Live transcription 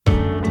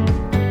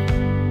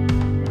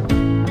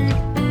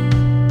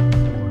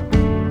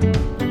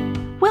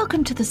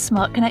to the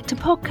Smart Connector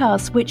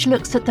podcast, which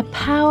looks at the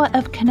power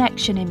of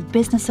connection in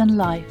business and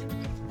life.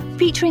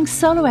 Featuring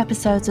solo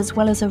episodes as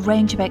well as a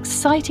range of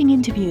exciting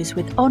interviews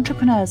with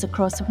entrepreneurs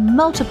across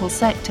multiple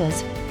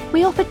sectors,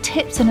 we offer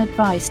tips and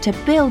advice to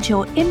build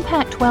your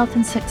impact, wealth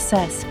and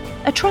success,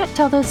 attract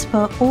others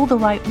for all the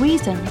right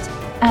reasons,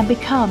 and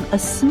become a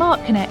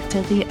smart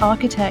connector, the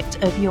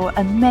architect of your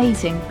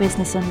amazing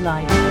business and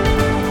life.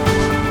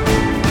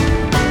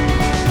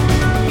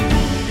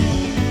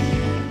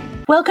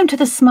 Welcome to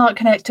the Smart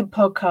Connector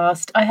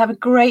podcast. I have a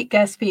great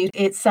guest for you.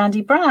 It's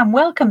Sandy Brown.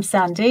 Welcome,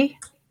 Sandy.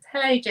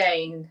 Hello,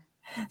 Jane.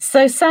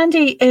 So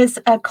Sandy is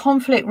a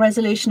conflict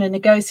resolution and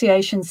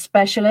negotiation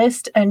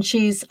specialist, and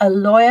she's a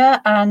lawyer.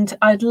 And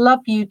I'd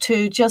love you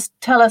to just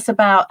tell us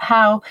about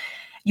how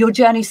your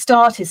journey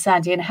started,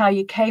 Sandy, and how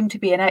you came to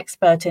be an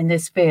expert in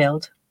this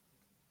field.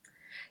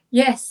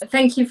 Yes,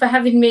 thank you for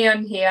having me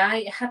on here.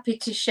 I'm happy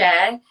to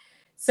share.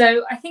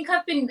 So I think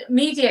I've been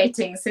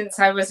mediating since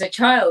I was a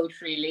child,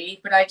 really,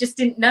 but I just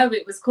didn't know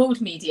it was called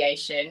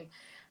mediation.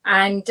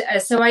 And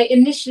so I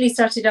initially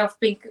started off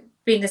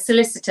being a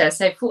solicitor.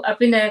 So I've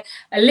been a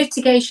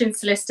litigation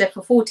solicitor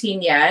for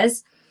 14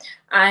 years.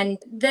 And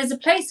there's a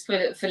place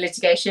for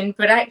litigation,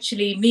 but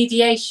actually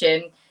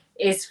mediation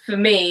is, for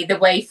me, the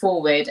way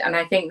forward. And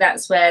I think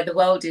that's where the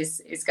world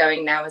is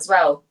going now as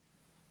well.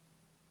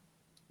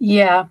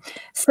 Yeah.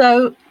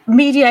 So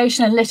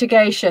mediation and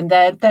litigation,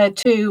 they're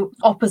two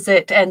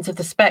opposite ends of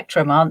the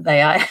spectrum, aren't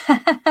they?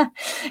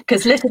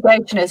 Because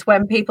litigation is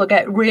when people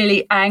get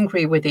really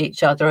angry with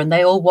each other and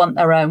they all want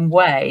their own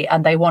way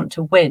and they want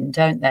to win,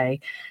 don't they?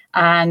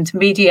 And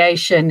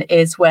mediation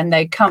is when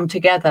they come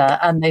together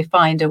and they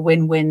find a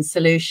win-win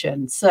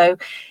solution. So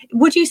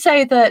would you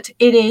say that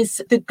it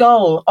is the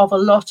goal of a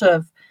lot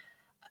of,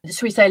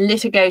 should we say,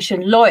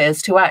 litigation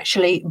lawyers to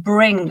actually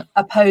bring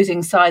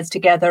opposing sides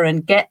together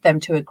and get them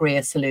to agree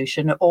a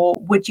solution? Or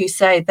would you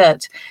say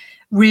that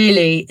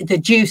really the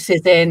juice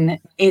is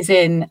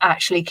in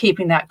actually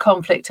keeping that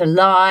conflict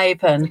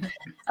alive and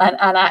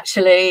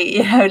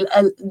actually,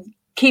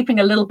 keeping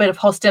a little bit of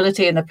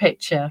hostility in the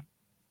picture?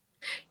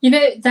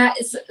 That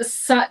is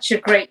such a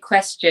great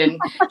question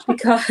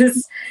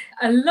because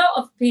a lot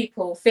of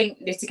people think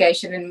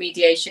litigation and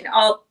mediation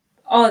are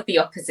the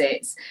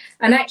opposites.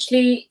 And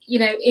actually,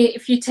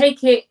 if you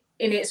take it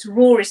in its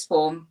rawest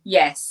form,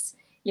 yes,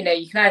 you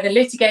can either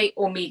litigate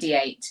or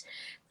mediate.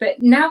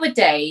 But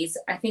nowadays,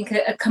 I think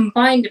a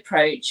combined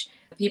approach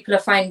people are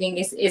finding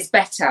is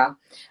better.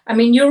 I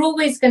mean, you're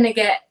always going to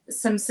get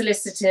some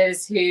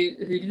solicitors who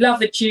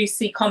love a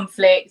juicy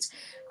conflict.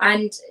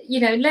 And,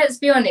 let's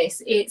be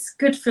honest, it's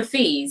good for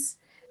fees.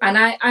 And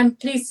I'm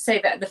pleased to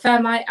say that the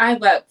firm I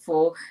work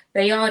for,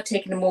 they are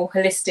taking a more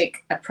holistic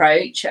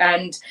approach,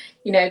 and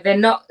they're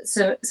not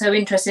so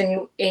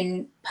interested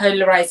in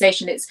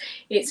polarization.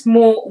 It's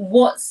more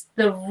what's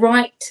the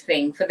right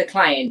thing for the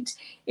client.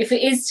 If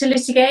it is to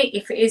litigate,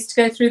 if it is to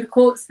go through the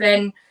courts,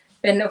 then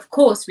of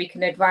course we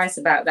can advise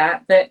about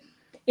that. But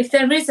if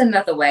there is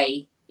another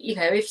way,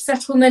 if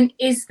settlement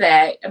is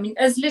there, I mean,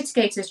 as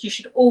litigators, you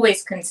should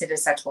always consider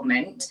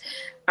settlement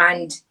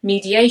and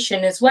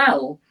mediation as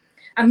well.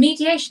 And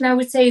mediation, I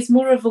would say, is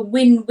more of a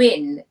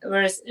win-win,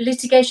 whereas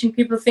litigation,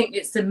 people think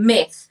it's the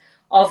myth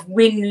of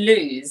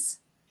win-lose,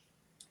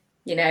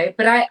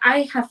 But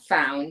I have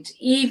found,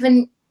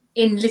 even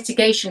in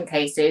litigation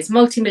cases,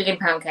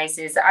 multi-million-pound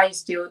cases that I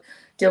used to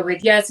deal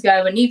with years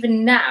ago, and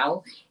even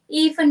now,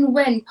 even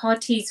when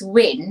parties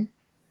win,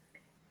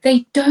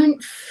 they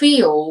don't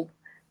feel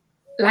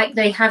like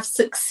they have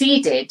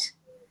succeeded.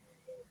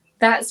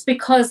 That's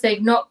because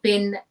they've not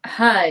been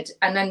heard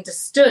and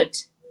understood.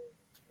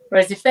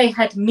 Whereas if they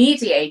had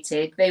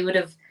mediated, they would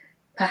have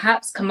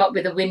perhaps come up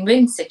with a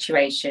win-win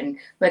situation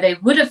where they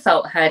would have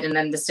felt heard and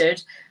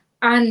understood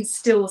and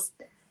still,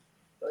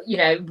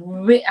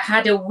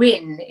 had a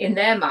win in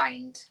their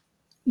mind.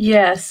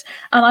 Yes.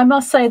 And I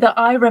must say that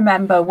I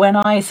remember when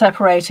I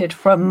separated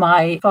from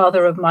my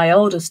father of my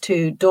oldest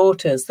two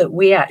daughters, that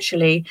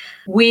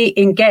we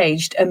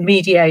engaged a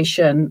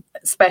mediation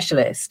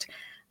specialist.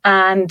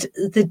 And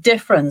the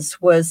difference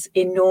was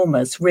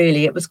enormous,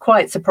 really. It was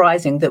quite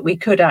surprising that we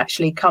could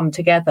actually come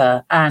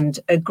together and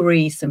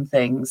agree some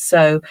things.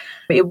 So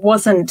it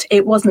wasn't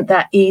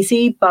that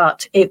easy,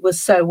 but it was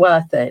so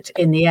worth it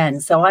in the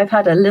end. So I've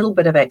had a little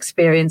bit of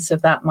experience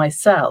of that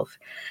myself.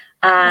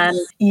 And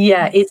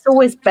yeah, it's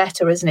always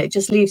better, isn't it? It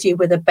just leaves you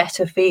with a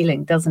better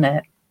feeling, doesn't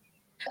it?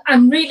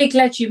 I'm really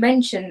glad you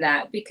mentioned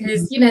that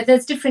because,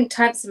 there's different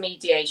types of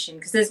mediation,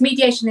 because there's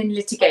mediation in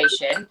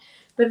litigation,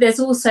 but there's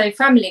also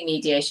family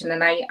mediation,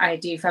 and I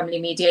do family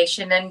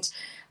mediation. And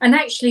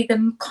actually,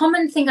 the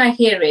common thing I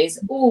hear is,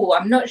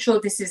 I'm not sure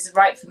this is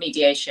right for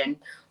mediation,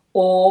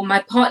 or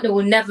my partner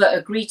will never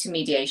agree to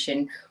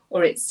mediation,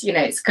 or it's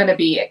going to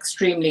be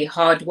extremely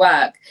hard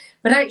work.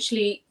 But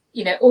actually,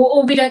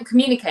 or we don't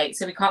communicate,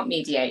 so we can't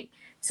mediate.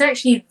 So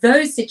actually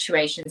those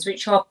situations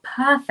which are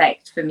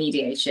perfect for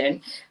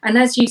mediation, and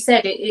as you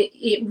said,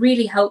 it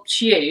really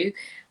helps you.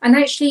 And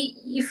actually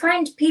you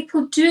find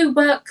people do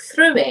work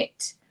through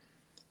it,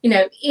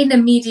 in a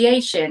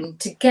mediation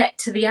to get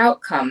to the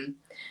outcome.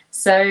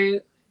 So,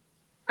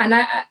 and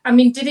I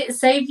mean, did it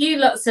save you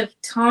lots of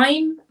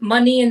time,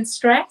 money, and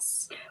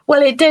stress?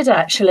 Well, it did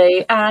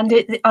actually.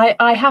 And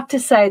I have to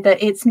say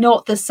that it's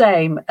not the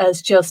same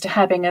as just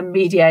having a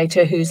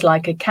mediator who's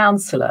like a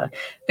counsellor,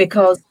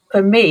 because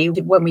for me,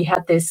 when we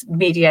had this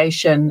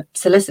mediation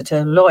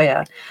solicitor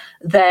lawyer,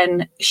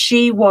 then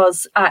she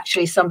was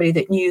actually somebody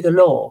that knew the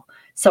law.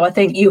 So I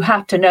think you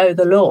have to know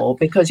the law,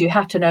 because you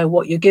have to know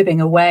what you're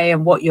giving away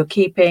and what you're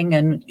keeping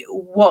and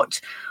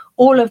what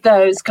all of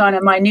those kind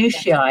of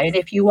minutiae. And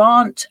if you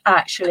aren't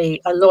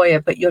actually a lawyer,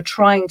 but you're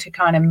trying to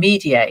kind of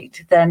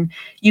mediate, then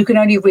you can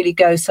only really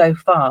go so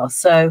far.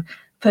 So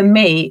for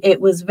me,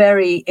 it was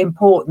very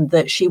important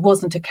that she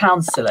wasn't a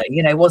counsellor,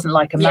 wasn't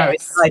like a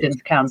marriage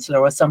guidance counsellor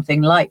or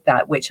something like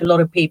that, which a lot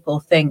of people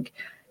think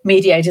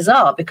mediators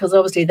are, because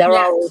obviously there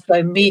are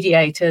also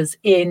mediators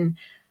in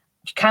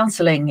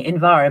counselling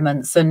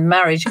environments and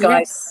marriage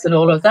guidance and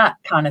all of that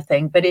kind of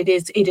thing. But it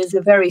is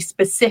a very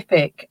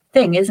specific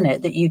thing, isn't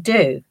it, that you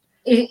do?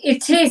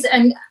 It is,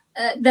 and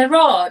there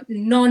are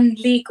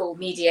non-legal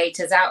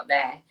mediators out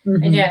there,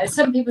 and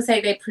some people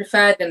say they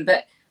prefer them,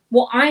 but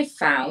what I've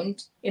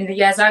found in the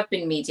years I've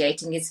been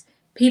mediating is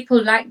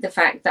people like the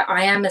fact that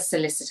I am a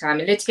solicitor. I'm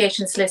a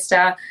litigation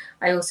solicitor.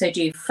 I also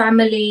do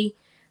family.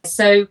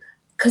 So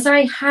because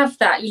I have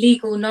that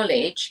legal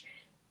knowledge,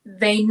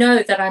 they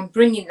know that I'm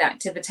bringing that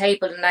to the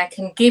table and I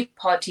can give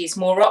parties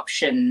more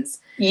options.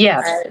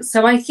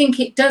 So I think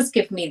it does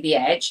give me the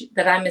edge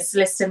that I'm a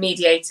solicitor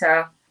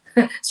mediator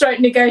stroke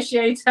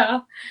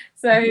negotiator.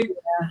 So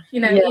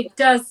it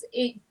does,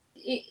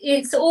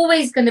 it's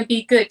always going to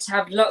be good to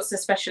have lots of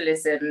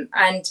specialism,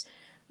 and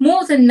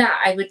more than that,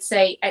 I would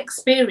say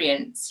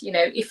experience.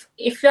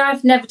 If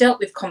I've never dealt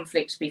with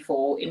conflict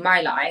before in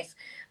my life,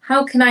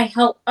 how can I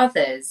help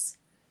others?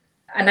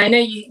 And I know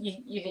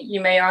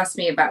you may ask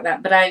me about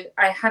that, but I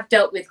have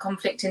dealt with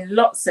conflict in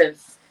lots of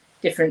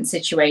different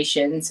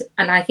situations,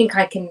 and I think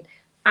I can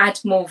add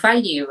more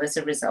value as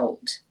a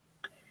result.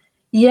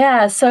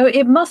 Yeah, so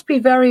it must be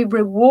very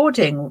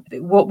rewarding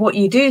what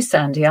you do,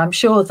 Sandy. I'm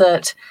sure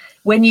that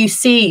when you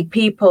see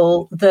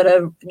people that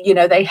are,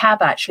 they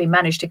have actually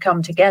managed to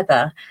come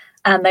together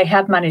and they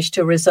have managed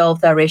to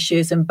resolve their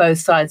issues, and both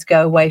sides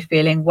go away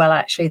feeling, well,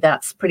 actually,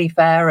 that's pretty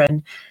fair,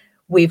 and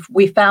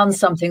we found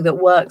something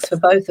that works for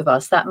both of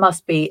us. That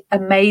must be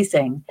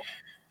amazing.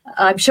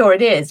 I'm sure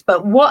it is.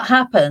 But what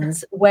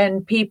happens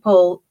when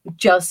people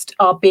just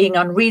are being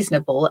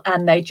unreasonable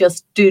and they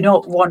just do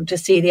not want to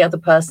see the other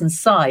person's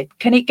side?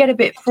 Can it get a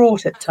bit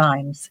fraught at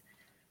times?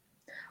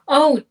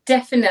 Oh,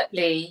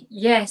 definitely.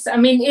 Yes. I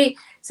mean,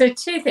 so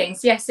two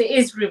things. Yes, it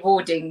is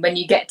rewarding when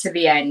you get to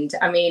the end.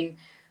 I mean,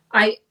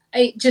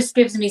 it just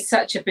gives me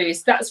such a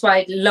boost. That's why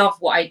I love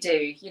what I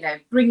do,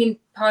 bringing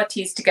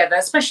parties together,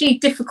 especially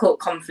difficult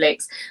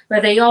conflicts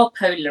where they are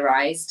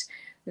polarized.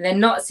 They're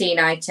not seeing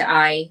eye to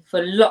eye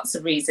for lots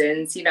of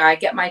reasons. I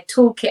get my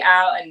toolkit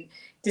out and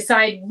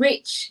decide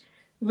which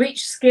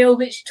skill,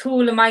 which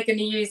tool am I going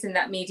to use in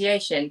that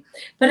mediation.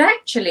 But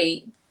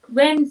actually,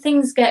 when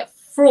things get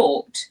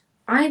fraught,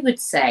 I would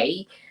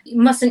say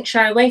you mustn't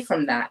shy away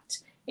from that.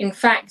 In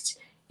fact,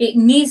 it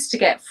needs to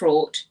get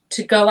fraught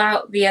to go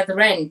out the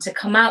other end, to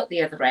come out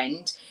the other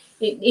end.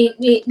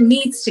 It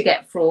needs to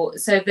get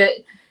fraught so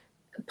that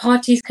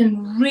parties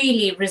can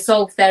really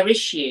resolve their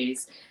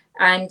issues.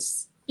 And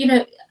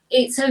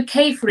it's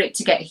okay for it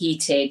to get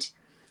heated.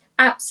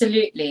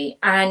 Absolutely.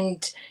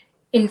 And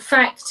in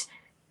fact,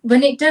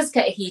 when it does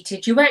get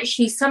heated, you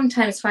actually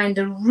sometimes find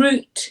the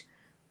root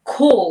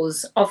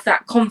cause of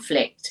that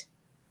conflict.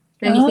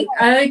 Then you think,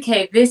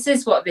 okay, this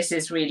is what this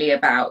is really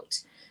about.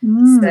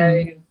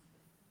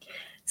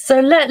 So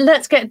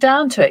let's get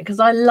down to it, because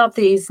I love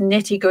these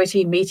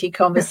nitty-gritty, meaty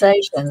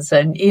conversations.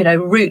 And,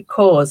 root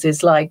cause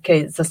is like,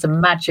 it's just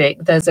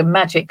there's a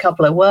magic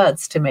couple of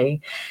words to me.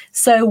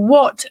 So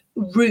what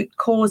root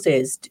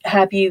causes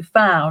have you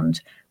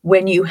found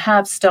when you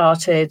have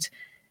started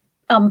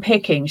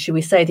unpicking, should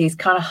we say, these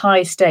kind of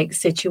high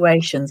stakes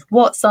situations?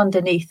 What's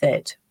underneath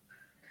it,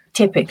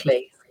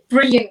 typically?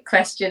 Brilliant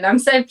question. I'm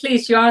so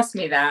pleased you asked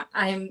me that.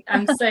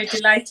 I'm so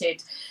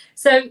delighted.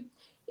 So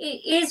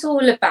it is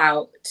all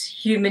about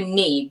human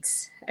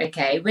needs.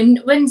 Okay,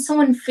 when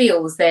someone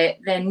feels their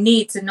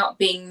needs are not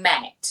being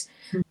met,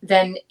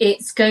 then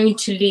it's going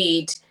to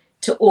lead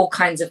to all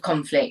kinds of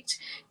conflict.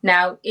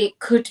 Now, it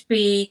could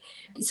be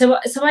so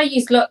I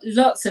use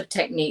lots of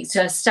techniques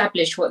to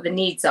establish what the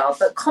needs are,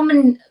 but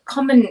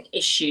common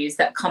issues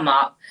that come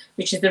up,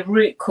 which is the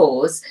root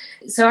cause.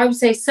 So I would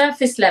say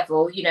surface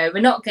level, we're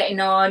not getting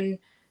on,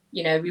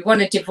 we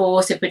want a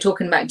divorce if we're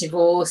talking about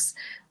divorce.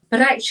 But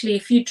actually,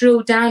 if you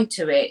drill down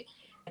to it,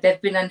 they've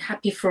been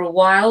unhappy for a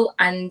while,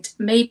 and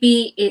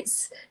maybe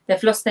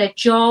they've lost their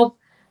job,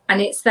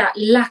 and it's that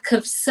lack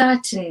of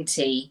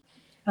certainty,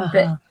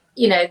 that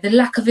the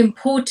lack of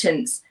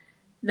importance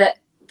that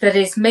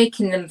is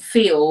making them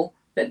feel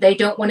that they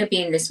don't want to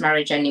be in this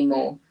marriage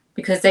anymore,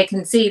 because they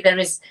can see there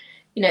is,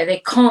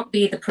 they can't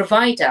be the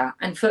provider.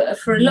 And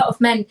for a lot of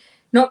men,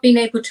 not being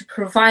able to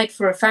provide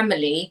for a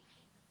family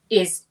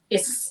is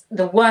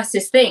the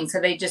worstest thing. So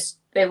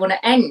they want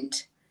to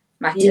end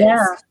matters.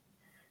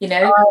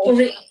 Yeah. Or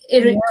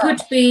it could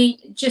be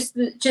just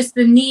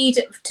the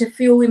need to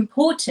feel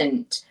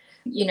important,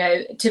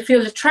 to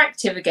feel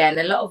attractive again.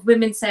 A lot of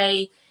women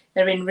say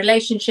they're in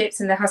relationships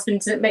and their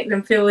husbands don't make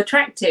them feel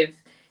attractive,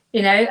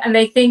 and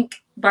they think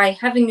by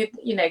having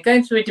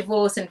going through a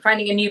divorce and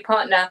finding a new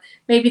partner,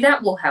 maybe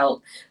that will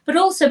help. But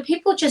also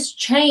people just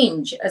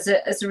change as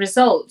a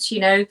result.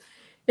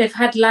 They've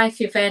had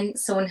life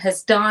events, someone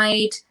has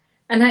died,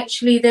 and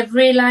actually they've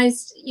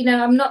realized,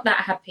 I'm not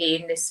that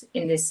happy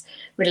in this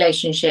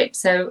relationship.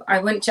 So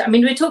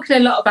we're talking a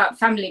lot about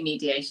family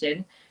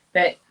mediation,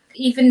 but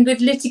even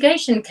with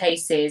litigation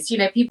cases,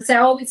 people say,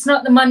 oh, it's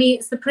not the money,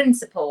 it's the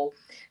principle.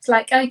 It's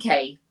like,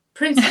 okay,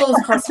 principles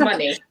cost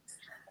money.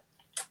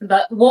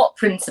 But what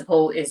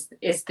principle is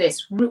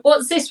this?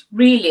 What's this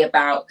really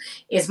about?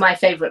 Is my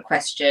favorite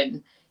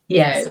question.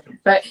 Yes.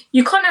 But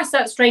you can't ask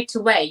that straight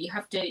away. You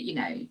have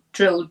to,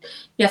 drill.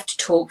 You have to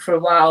talk for a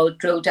while,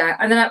 drill down,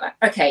 and then I'm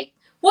like, okay,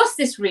 what's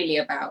this really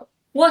about?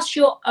 What's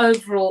your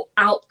overall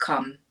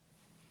outcome?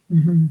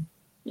 Mm-hmm.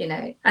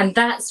 And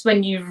that's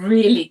when you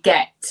really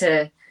get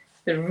to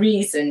the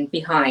reason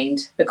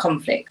behind the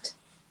conflict.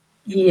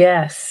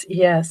 Yes.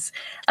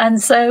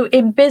 And so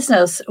in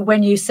business,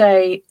 when you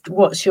say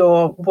what's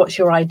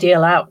your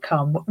ideal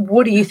outcome,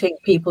 what do you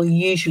think people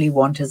usually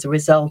want as a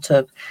result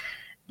of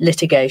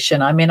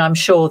litigation? I mean, I'm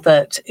sure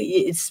that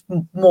it's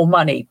more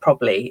money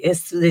probably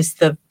is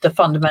the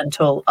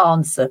fundamental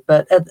answer,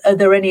 but are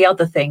there any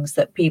other things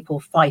that people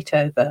fight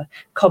over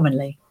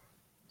commonly?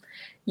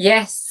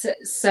 Yes.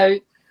 So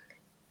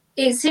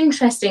it's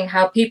interesting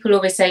how people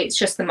always say it's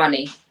just the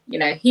money.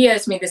 He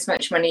owes me this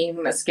much money, he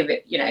must give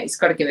it, he's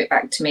got to give it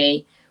back to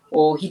me,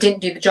 or he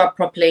didn't do the job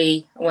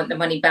properly, I want the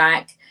money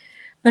back.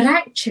 But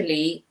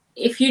actually,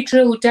 if you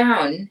drill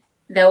down,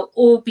 they'll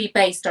all be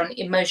based on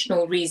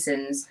emotional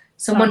reasons.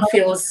 Someone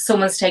feels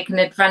someone's taken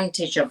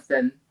advantage of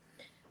them,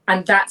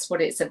 and that's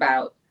what it's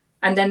about.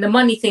 And then the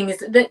money thing is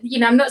that,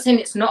 I'm not saying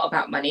it's not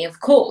about money,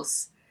 of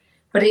course,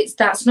 but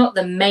that's not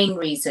the main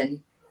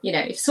reason.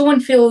 If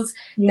someone feels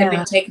they've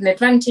been taken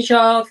advantage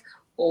of,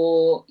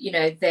 or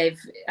they've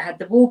had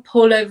the wool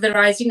pulled over their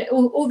eyes,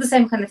 all the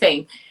same kind of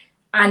thing,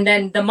 and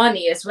then the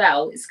money as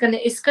well, it's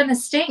gonna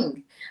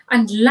sting.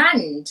 And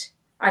land,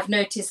 I've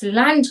noticed,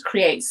 land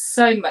creates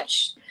so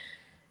much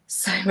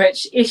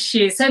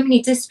issues, so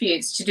many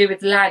disputes to do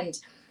with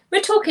land.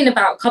 We're talking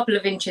about a couple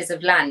of inches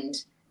of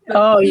land.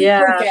 People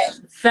get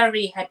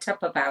very het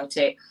up about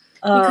it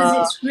because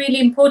it's really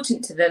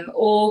important to them,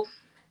 or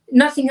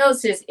nothing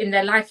else is in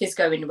their life is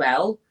going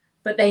well,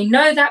 but they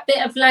know that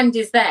bit of land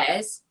is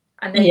theirs,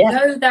 and they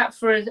know that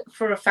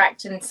for a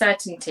fact and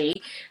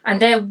certainty,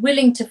 and they're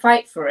willing to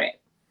fight for it.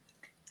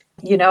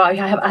 I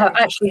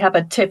actually have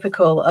a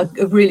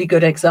really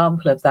good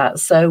example of that.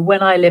 So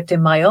when I lived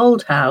in my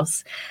old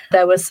house,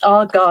 there was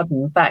our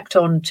garden backed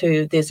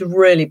onto this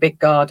really big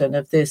garden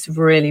of this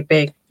really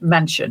big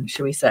mansion,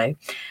 shall we say.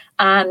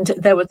 And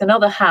there was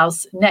another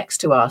house next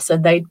to us,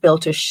 and they'd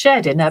built a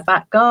shed in their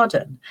back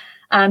garden.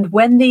 And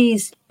when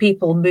these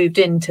people moved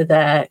into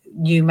their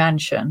new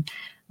mansion,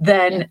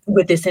 then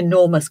with this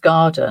enormous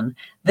garden,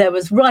 there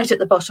was right at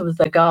the bottom of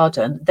the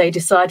garden, they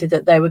decided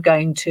that they were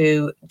going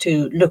to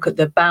look at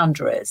the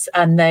boundaries,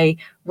 and they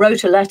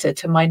wrote a letter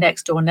to my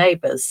next door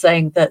neighbours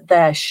saying that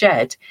their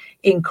shed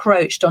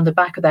encroached on the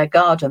back of their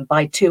garden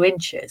by 2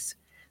 inches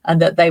and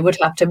that they would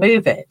have to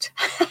move it,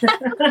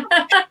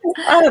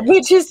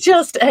 which is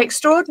just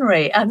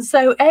extraordinary. And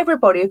so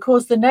everybody, of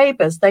course, the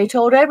neighbours, they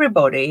told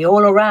everybody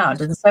all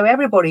around. And so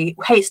everybody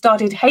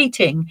started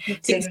hating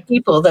these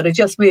people that had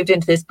just moved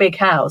into this big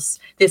house,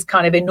 this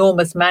kind of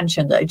enormous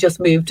mansion that had just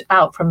moved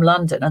out from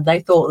London. And they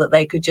thought that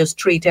they could just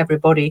treat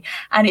everybody.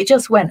 And it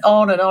just went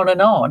on and on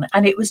and on.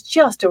 And it was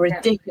just a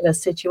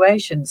ridiculous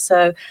situation.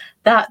 So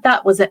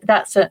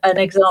that's an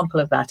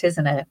example of that,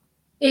 isn't it?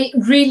 It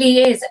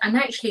really is. And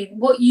actually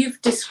what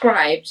you've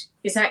described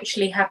is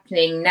actually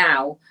happening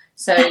now.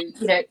 So,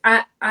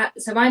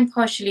 so I'm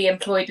partially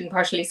employed and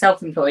partially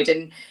self-employed,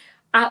 and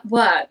at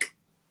work,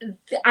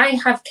 I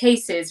have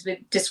cases with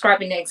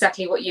describing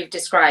exactly what you've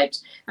described.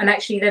 And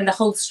actually then the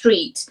whole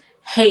street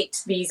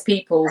hate these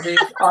people who've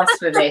asked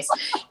for this,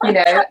 and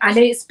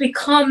it's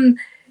become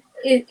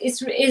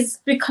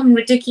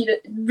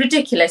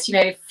ridiculous,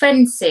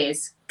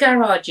 fences,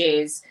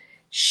 garages,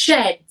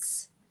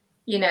 sheds,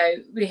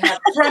 we have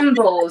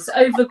brambles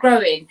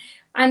overgrowing,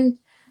 and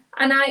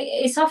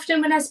it's often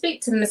when I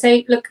speak to them, I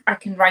say, look, I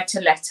can write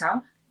a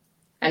letter,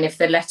 and if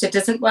the letter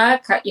doesn't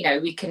work,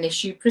 we can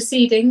issue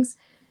proceedings,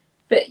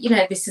 but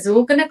this is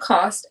all going to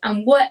cost,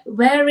 and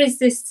where is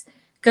this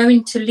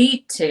going to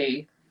lead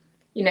to?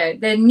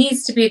 There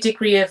needs to be a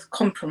degree of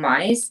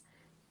compromise,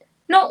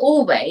 not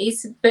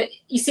always, but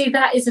you see,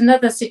 that is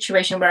another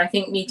situation where I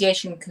think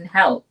mediation can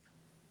help.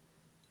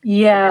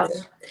 Yeah.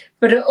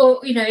 But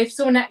if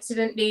someone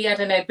accidentally, I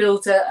don't know,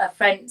 builds a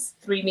fence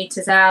 3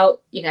 meters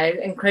out,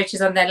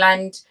 encroaches on their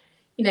land,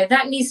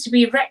 that needs to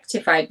be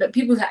rectified. But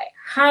people say,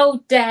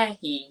 how dare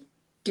he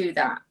do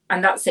that?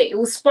 And that's it. It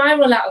will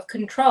spiral out of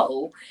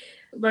control,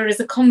 whereas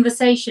a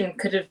conversation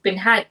could have been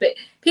had. But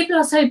people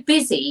are so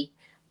busy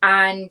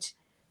And,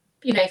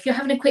 you know, if you're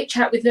having a quick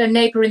chat with a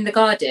neighbour in the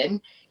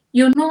garden,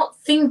 you're not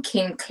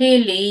thinking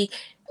clearly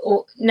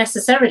or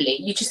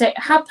necessarily. You just say,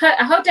 how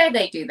dare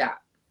they do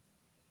that?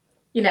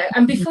 You know,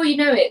 and before you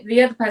know it,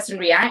 the other person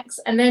reacts.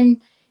 And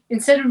then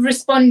instead of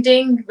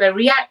responding, we're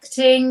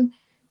reacting.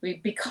 We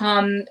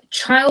become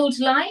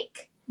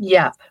childlike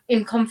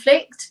in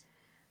conflict.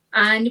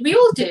 And we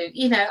all do.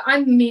 You know,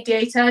 I'm a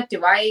mediator.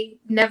 Do I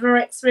never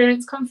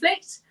experience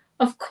conflict?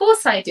 Of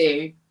course I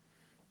do.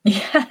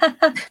 Yeah.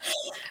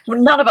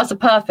 Well, none of us are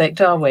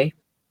perfect, are we?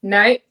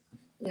 No.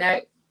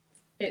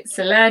 It's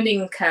a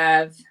learning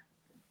curve.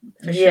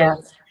 For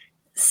sure.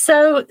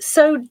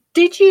 So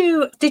did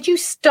you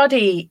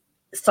study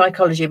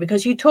psychology?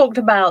 Because you talked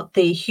about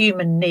the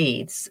human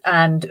needs,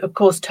 and of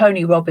course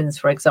Tony Robbins,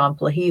 for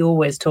example, he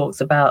always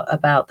talks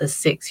about the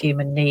 6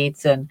 human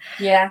needs, and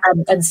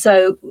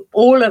so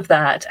all of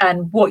that,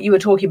 and what you were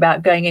talking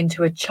about going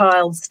into a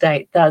child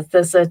state,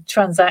 there's a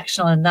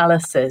transactional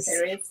analysis.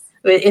 There is.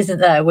 Isn't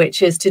there,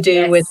 which is to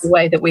do with the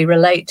way that we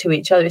relate to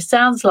each other. It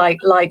sounds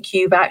like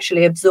you've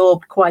actually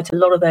absorbed quite a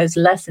lot of those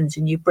lessons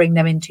and you bring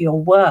them into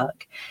your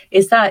work.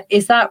 Is that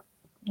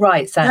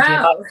right, Sandy?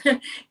 Wow.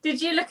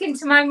 Did you look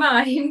into my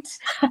mind?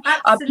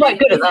 I'm quite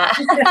good at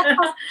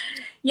that.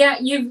 Yeah,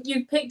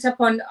 you've picked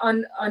up on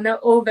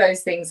all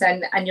those things,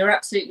 and you're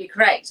absolutely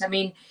correct. I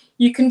mean,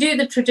 you can do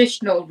the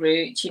traditional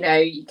route, you know,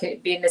 you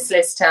could be in a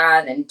solicitor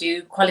and then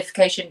do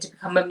qualification to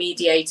become a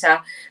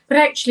mediator. But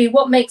actually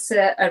what makes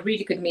a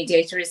really good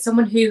mediator is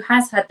someone who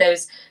has had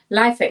those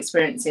life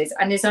experiences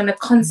and is on a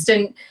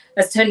constant,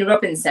 as Tony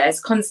Robbins says,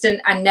 constant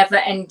and never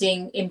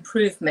ending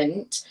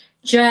improvement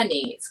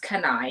journey. It's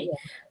CANI,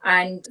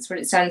 and that's what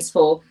it stands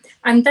for.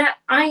 And that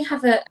I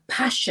have a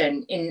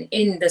passion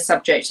in the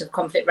subject of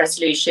conflict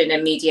resolution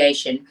and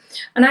mediation.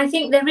 And I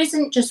think there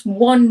isn't just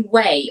one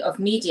way of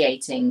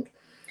mediating.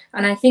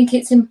 And I think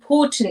it's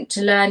important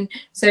to learn.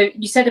 So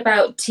you said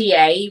about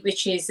TA,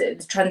 which is the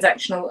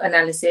transactional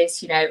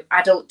analysis, you know,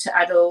 adult to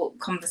adult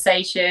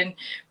conversation,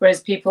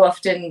 whereas people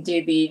often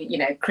do the, you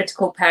know,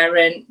 critical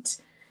parent,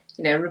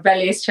 you know,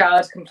 rebellious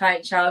child,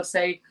 compliant child.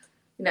 So, you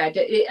know,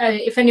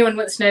 if anyone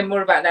wants to know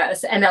more about that,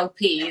 it's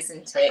NLP,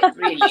 isn't it,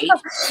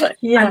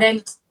 really? And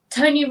then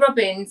Tony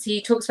Robbins,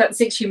 he talks about the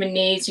 6 human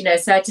needs, you know,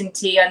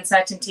 certainty,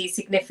 uncertainty,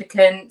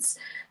 significance,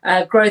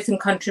 growth and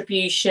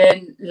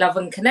contribution, love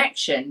and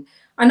connection.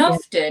 And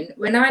often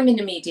when I'm in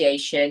a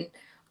mediation,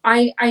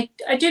 I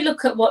do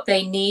look at what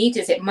they need.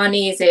 Is it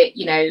money? Is it,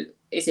 you know,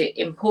 is it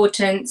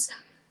importance?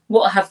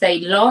 What have they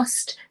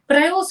lost? But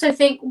I also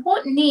think,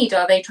 what need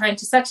are they trying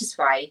to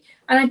satisfy?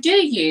 And I do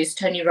use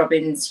Tony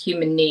Robbins'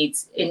 human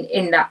needs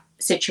in that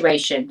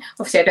situation.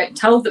 Obviously, I don't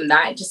tell them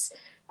that.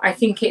 I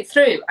think it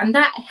through. And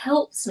that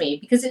helps me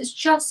because it's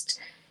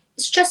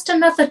just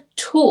another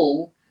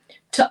tool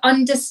to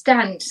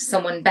understand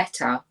someone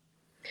better.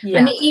 Yeah.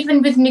 And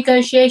even with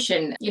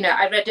negotiation, you know,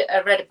 I read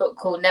a book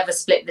called Never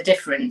Split the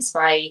Difference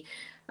by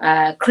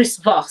Chris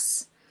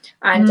Voss,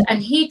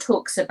 and he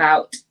talks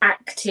about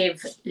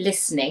active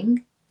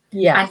listening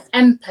and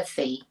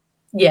empathy.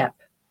 Yeah,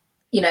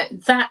 you know,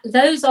 that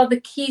those are the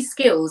key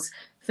skills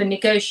for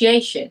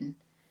negotiation.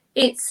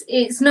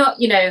 It's not,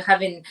 you know,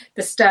 having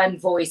the stern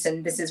voice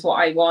and this is what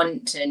I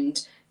want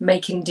and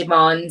making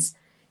demands.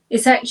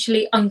 It's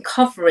actually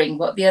uncovering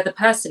what the other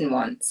person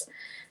wants.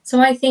 So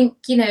I think,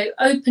 you know,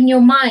 open your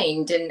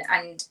mind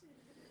and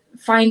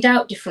find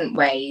out different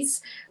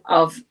ways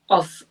of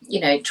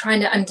you know, trying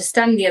to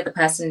understand the other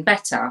person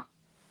better.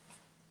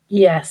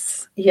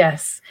 Yes.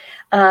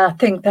 I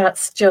think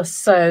that's just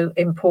so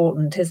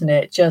important, isn't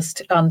it?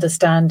 Just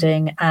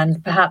understanding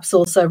and perhaps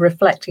also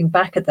reflecting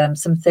back at them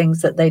some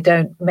things that they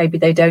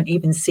don't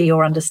even see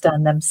or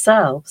understand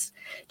themselves.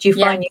 Do you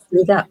find you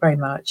do that very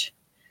much?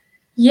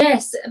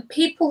 Yes,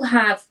 people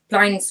have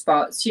blind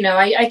spots. You know,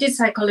 I did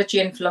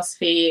psychology and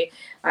philosophy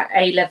at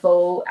A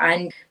level,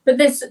 but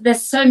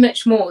there's so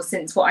much more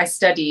since what I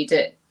studied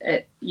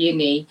at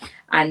uni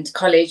and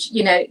college.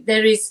 You know,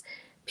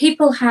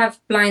 people have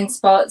blind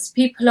spots.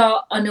 People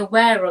are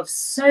unaware of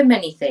so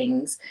many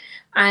things,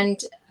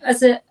 and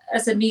as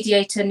a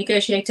mediator,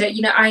 negotiator,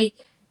 you know, I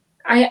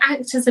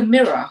act as a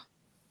mirror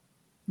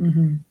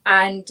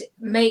and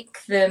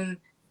make them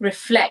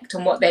reflect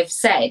on what they've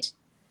said.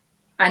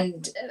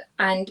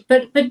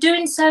 But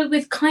doing so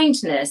with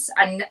kindness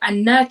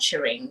and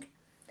nurturing.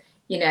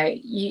 You know,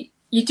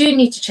 you do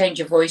need to change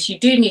your voice. You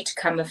do need to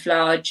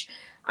camouflage,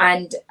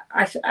 and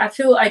I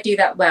feel I do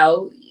that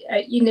well.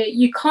 You know,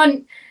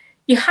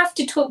 you have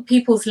to talk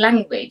people's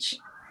language.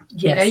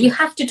 Yes. You know, you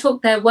have to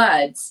talk their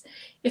words.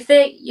 If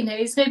they, you know,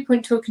 it's no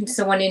point talking to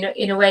someone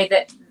in a way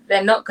that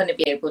they're not going to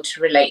be able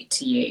to relate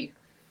to you.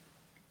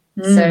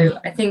 So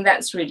I think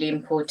that's really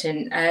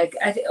important. I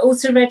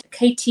also read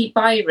Katie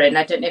Byron.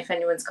 I don't know if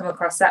anyone's come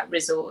across that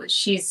resource.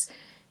 She's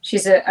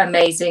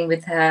amazing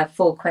with her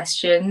 4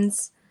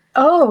 questions.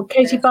 Oh,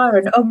 Katie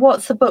Byron. And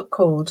what's the book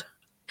called?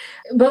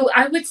 Well,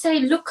 I would say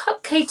look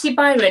up Katie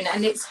Byron,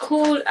 and it's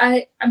called,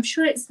 I'm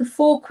sure it's the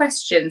 4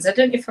 questions. I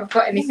don't know if I've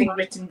got anything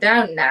written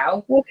down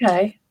now.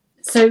 Okay.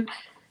 So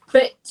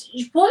But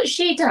what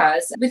she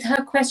does with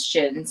her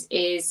questions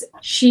is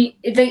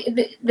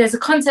there's a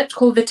concept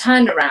called the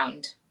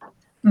turnaround.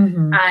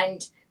 Mm-hmm.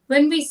 And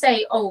when we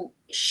say, oh,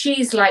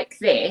 she's like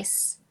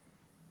this,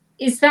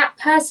 is that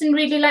person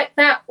really like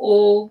that?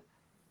 Or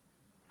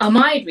am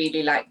I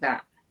really like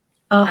that?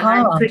 Uh-huh. And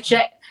I'm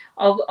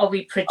are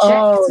we projecting?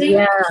 Oh,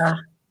 yeah.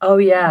 Oh,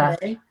 yeah.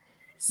 You know?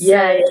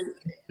 Yeah.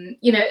 So,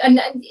 you know, and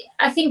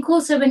I think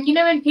also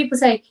when people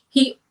say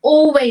he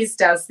always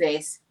does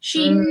this,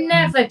 she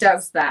never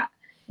does that.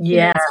 Yeah.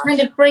 You know, it's kind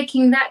of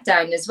breaking that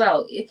down as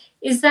well.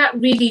 Is that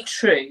really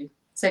true?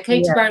 So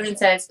Katie Byron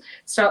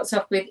starts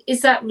off with,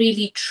 is that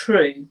really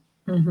true?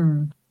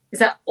 Mm-hmm. Is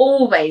that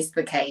always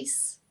the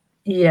case?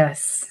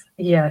 Yes.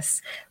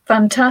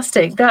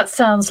 Fantastic. That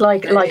sounds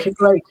like a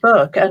great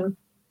book. And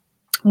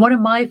one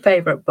of my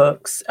favorite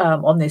books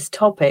on this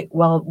topic,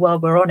 while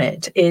we're on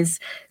it, is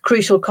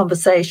Crucial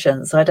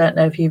Conversations. I don't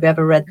know if you've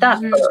ever read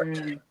that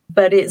book,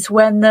 but it's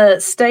when the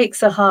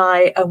stakes are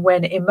high and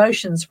when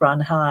emotions run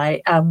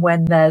high and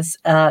when there's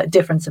a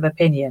difference of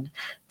opinion.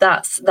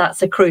 That's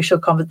a crucial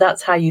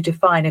that's how you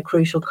define a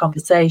crucial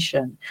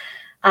conversation.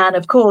 And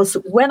of course,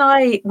 when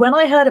I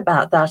heard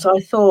about that, I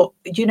thought,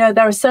 there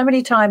are so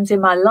many times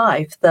in my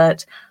life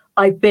that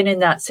I've been in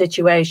that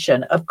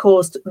situation, of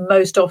course,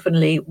 most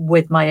oftenly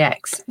with my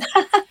ex.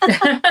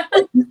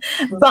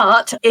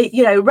 But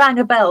it, rang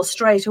a bell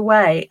straight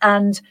away.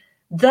 And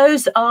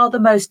those are the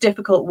most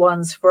difficult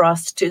ones for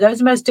us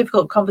those are most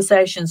difficult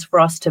conversations for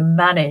us to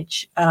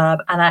manage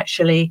and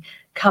actually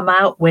come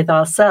out with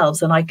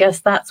ourselves. And I guess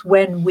that's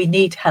when we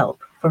need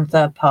help from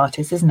third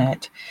parties, isn't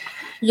it?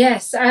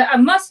 Yes, I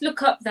must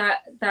look up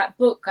that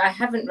book. I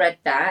haven't read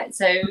that.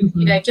 So,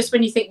 just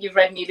when you think you've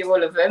read nearly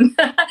all of them,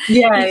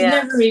 you can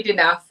never read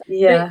enough.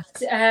 Yeah.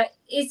 But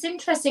it's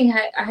interesting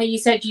how you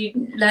said you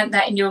learned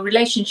that in your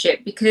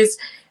relationship, because,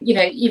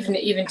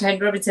 even Tony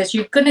Robbins says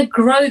you're going to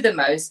grow the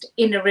most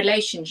in a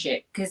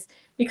relationship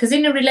because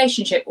in a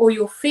relationship, all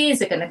your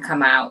fears are going to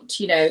come out.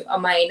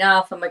 Am I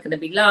enough? Am I going to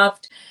be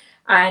loved?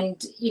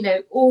 And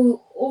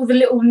all the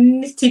little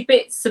nitty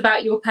bits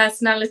about your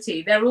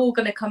personality, they're all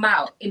going to come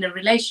out in a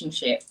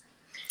relationship.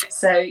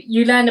 So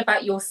you learn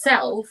about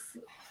yourself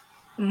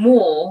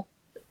more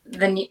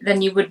than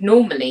you would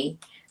normally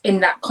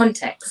in that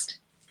context.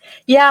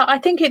 Yeah, I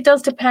think it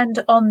does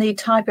depend on the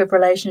type of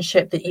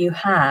relationship that you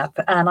have.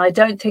 And I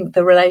don't think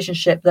the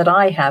relationship that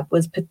I have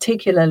was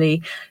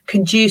particularly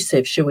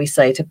conducive, shall we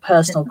say, to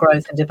personal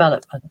growth and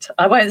development.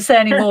 I won't say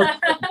any more.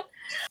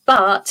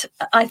 But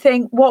I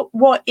think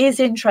what is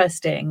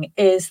interesting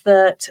is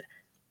that,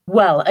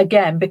 well,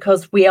 again,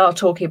 because we are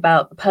talking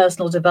about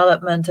personal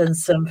development and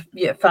some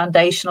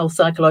foundational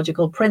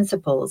psychological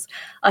principles,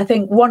 I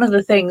think one of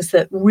the things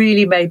that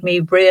really made me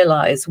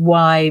realize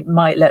why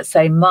my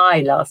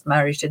last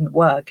marriage didn't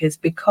work is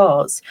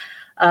because,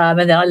 and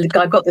then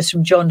I got this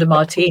from John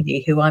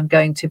DeMartini, who I'm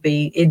going to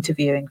be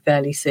interviewing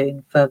fairly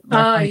soon for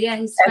my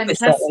he's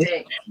episode.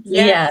 fantastic.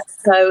 Yes.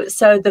 Yeah,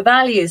 so the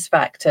values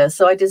factor.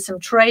 So I did some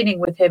training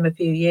with him a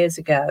few years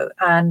ago,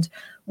 and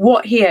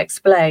what he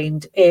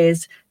explained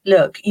is,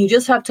 look, you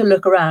just have to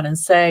look around and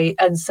say,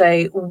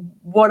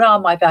 what are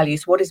my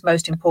values? What is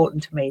most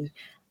important to me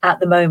at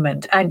the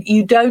moment? And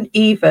you don't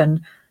even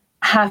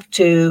have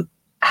to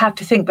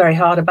think very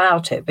hard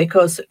about it,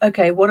 because,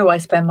 okay, what do I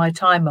spend my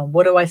time on?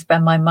 What do I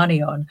spend my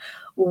money on?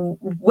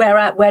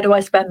 Where do I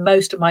spend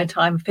most of my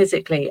time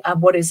physically?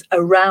 And what is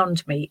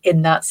around me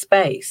in that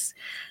space?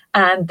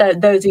 And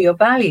those are your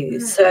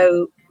values.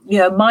 So,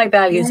 my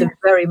values are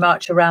very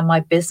much around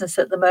my business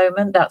at the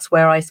moment. That's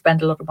where I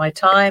spend a lot of my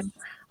time.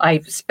 I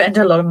spend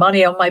a lot of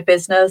money on my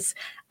business,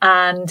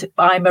 and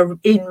I'm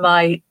in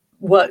my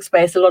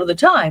workspace a lot of the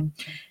time.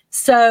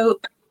 So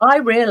I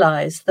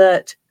realized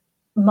that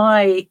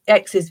my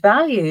ex's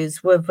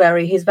values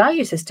his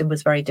value system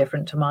was very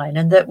different to mine,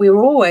 and that we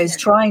were always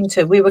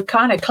we were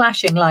kind of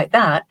clashing like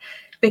that,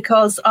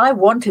 because I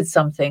wanted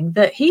something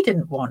that he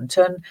didn't want.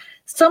 And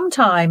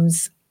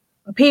sometimes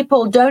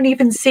people don't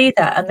even see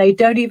that, and they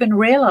don't even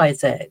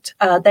realize it.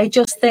 They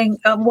just think,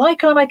 why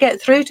can't I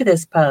get through to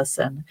this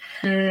person?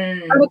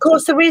 And of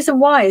course, the reason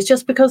why is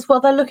just because,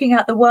 they're looking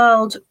at the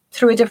world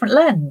through a different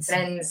lens.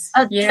 And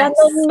they're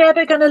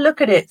never going to look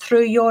at it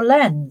through your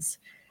lens.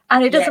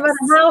 And it doesn't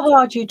matter how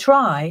hard you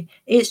try,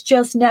 it's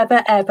just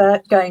never,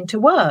 ever going to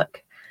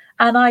work.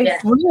 And I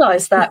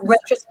realized that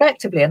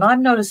retrospectively, and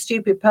I'm not a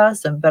stupid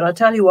person, but I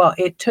tell you what,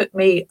 it took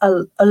me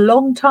a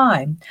long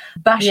time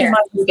bashing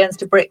my head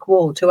against a brick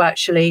wall to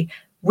actually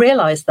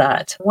realize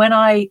that. When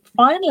I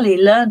finally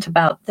learned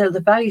about the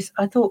values,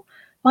 I thought,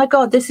 my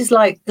God, this is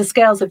like the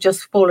scales have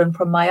just fallen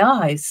from my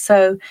eyes.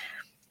 So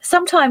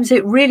sometimes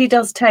it really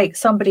does take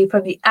somebody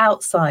from the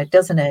outside,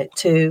 doesn't it,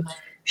 to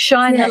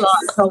shine the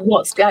light on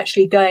what's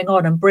actually going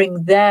on and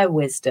bring their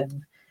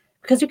wisdom.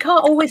 Because we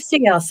can't always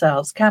see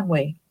ourselves, can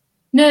we?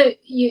 No,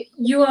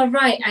 you are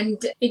right.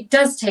 And it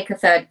does take a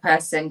third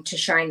person to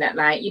shine that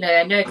light.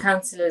 I know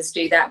counsellors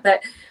do that,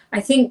 but I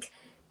think,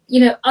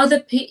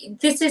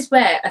 this is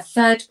where a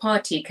third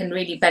party can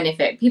really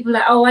benefit. People are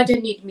like, oh, I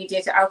don't need a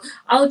mediator.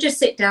 I'll just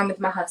sit down with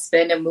my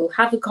husband and we'll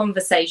have a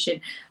conversation.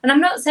 And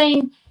I'm not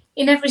saying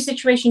in every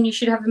situation you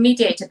should have a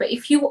mediator, but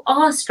if you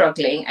are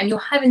struggling and you're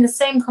having the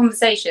same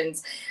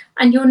conversations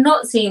and you're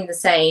not seeing the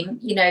same,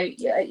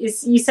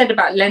 you said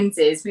about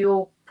lenses, we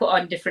all put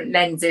on different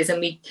lenses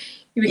and we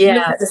can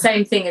look at the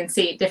same thing and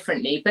see it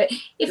differently. But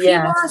if you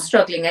are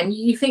struggling and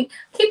you think,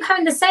 keep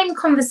having the same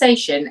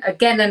conversation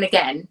again and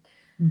again,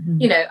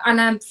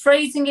 and I'm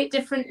phrasing it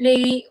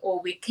differently, or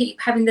we keep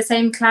having the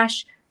same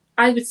clash,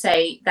 I would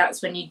say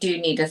that's when you do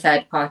need a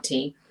third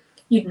party.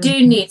 You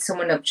do need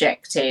someone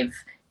objective,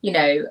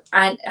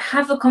 and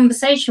have a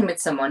conversation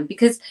with someone,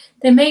 because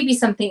there may be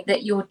something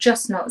that you're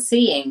just not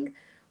seeing,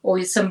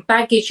 or some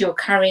baggage you're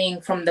carrying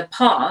from the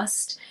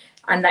past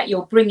and that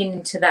you're bringing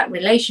into that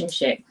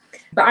relationship.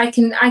 But I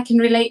can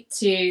relate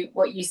to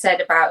what you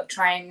said about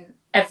trying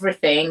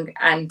everything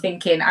and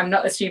thinking, I'm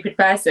not a stupid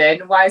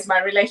person, why is my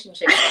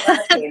relationship not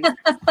working?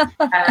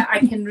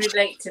 I can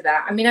relate to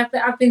that. I mean,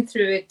 I've been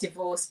through a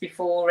divorce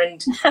before,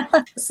 and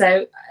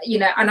so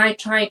and I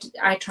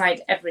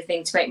tried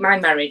everything to make my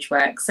marriage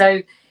work.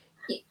 So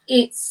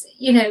it's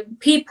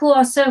people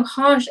are so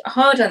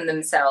hard on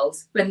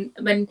themselves when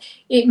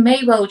it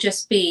may well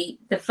just be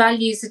the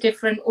values are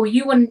different, or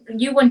you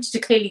wanted to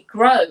clearly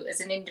grow as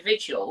an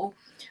individual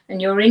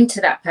and you're into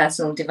that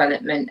personal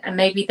development, and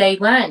maybe they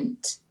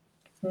weren't.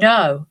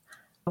 No.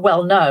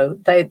 Well, no,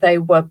 they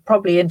were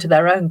probably into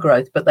their own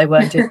growth, but they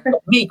weren't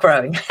into me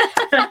growing.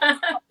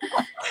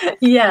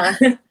 Yeah.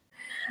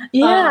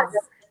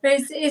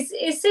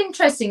 It's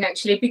interesting,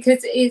 actually,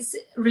 because it's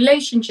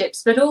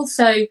relationships, but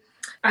also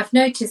I've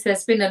noticed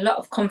there's been a lot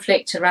of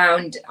conflict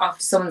around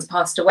after someone's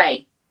passed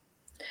away.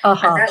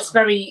 And that's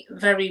very,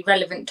 very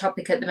relevant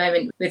topic at the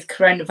moment with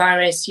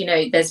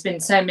coronavirus. There's been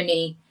so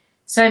many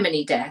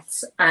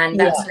deaths, and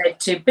that's led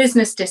to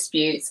business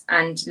disputes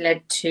and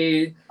led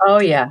to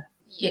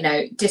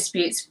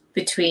disputes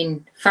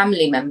between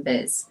family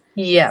members.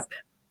 Yep.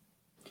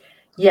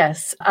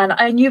 Yes,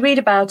 and you read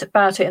about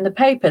it in the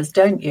papers,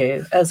 don't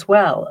you, as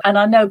well? And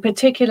I know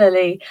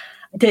particularly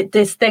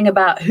this thing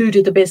about who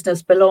did the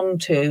business belong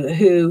to,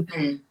 who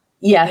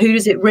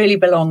does it really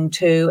belong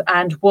to,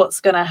 and what's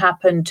going to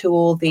happen to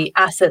all the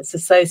assets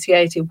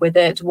associated with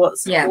it,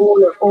 what's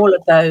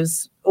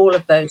all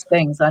of those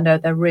things. I know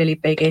they're really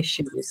big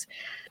issues.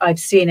 I've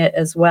seen it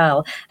as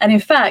well. And in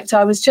fact,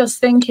 I was just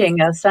thinking,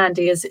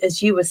 Sandy,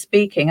 as you were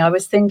speaking, I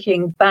was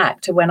thinking back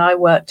to when I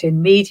worked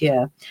in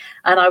media,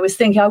 and I was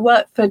thinking I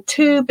worked for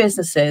two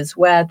businesses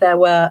where there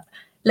were,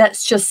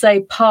 let's just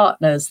say,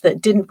 partners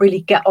that didn't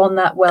really get on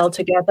that well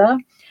together.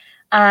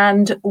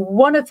 And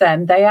one of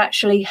them, they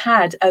actually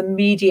had a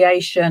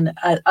mediation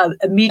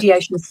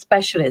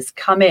specialist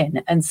come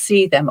in and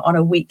see them on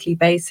a weekly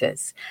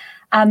basis.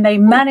 And they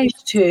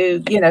managed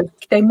to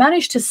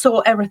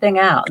sort everything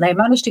out. And they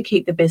managed to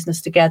keep the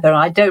business together.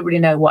 I don't really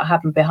know what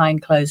happened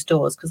behind closed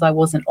doors because I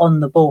wasn't on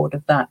the board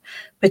of that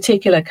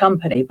particular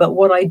company. But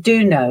what I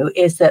do know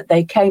is that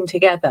they came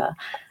together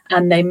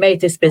and they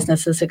made this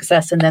business a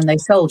success, and then they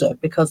sold it,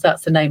 because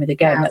that's the name of the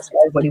game. Yeah. That's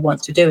what everybody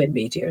wants to do in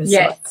media, is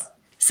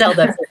sell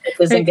their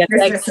businesses and get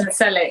business and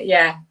sell it.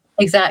 Yeah.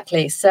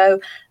 Exactly. So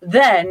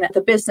then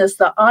the business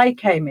that I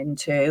came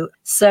into,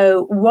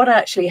 so what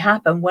actually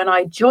happened when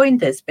I joined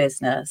this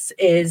business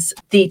is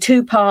the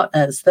two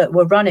partners that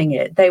were running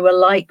it, they were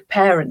like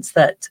parents,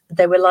 that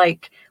they were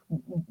like,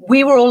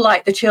 we were all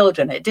like the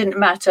children. It didn't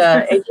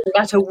matter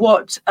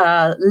what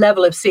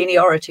level of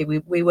seniority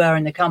we were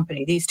in the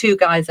company. These two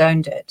guys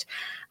owned it,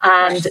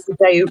 and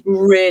they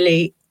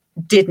really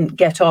didn't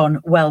get on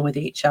well with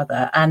each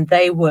other, and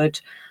they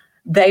would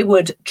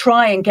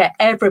try and get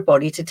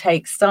everybody to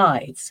take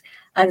sides.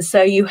 And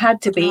so you had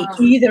to be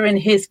either in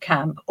his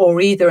camp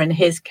or either in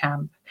his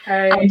camp.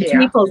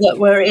 People that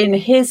were in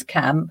his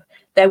camp,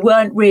 they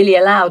weren't really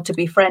allowed to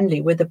be friendly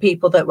with the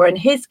people that were in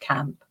his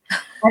camp.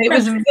 And it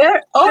was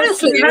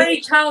very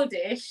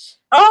childish.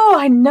 Oh,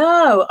 I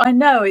know.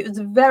 It was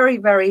very,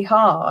 very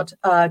hard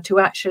to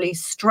actually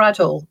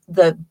straddle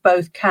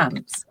both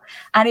camps.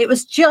 And it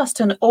was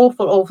just an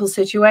awful, awful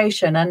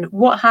situation. And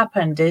what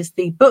happened is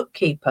the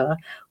bookkeeper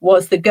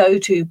was the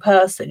go-to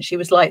person. She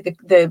was like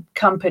the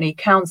company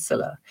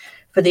counselor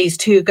for these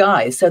two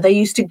guys. So they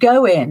used to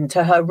go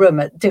into her room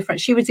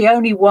she was the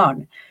only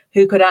one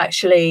who could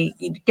actually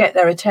get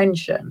their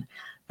attention.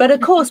 But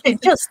of course,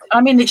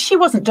 she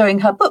wasn't doing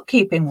her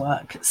bookkeeping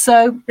work.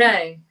 So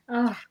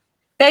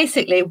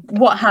basically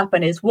what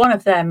happened is one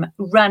of them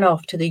ran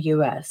off to the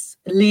US,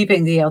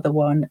 leaving the other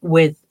one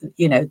with,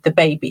 the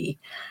baby.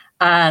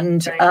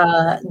 And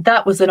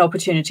that was an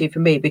opportunity for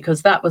me,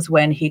 because that was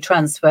when he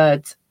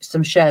transferred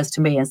some shares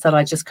to me and said,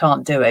 I just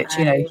can't do it.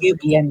 You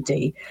be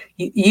MD,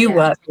 you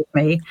work with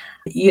me,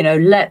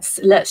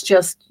 let's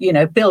just,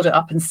 build it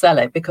up and sell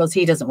it, because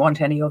he doesn't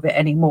want any of it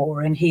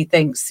anymore. And he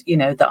thinks,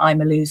 that I'm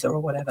a loser or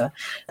whatever.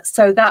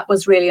 So that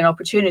was really an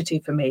opportunity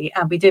for me.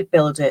 And we did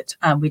build it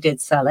and we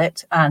did sell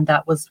it. And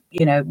that was,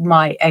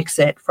 my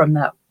exit from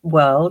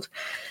world.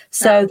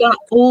 So that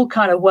all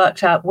kind of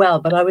worked out well.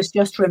 But I was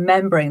just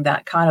remembering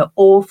that kind of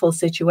awful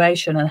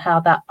situation and how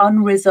that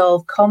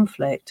unresolved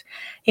conflict,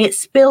 it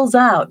spills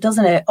out,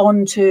 doesn't it,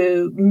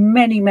 onto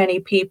many, many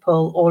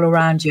people all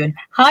around you. And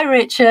hi,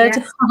 Richard.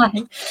 Yes.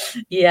 Hi.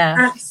 Yeah.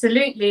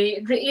 Absolutely.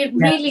 It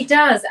really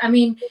does. I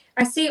mean,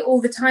 I see it all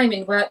the time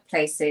in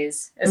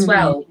workplaces as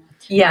well.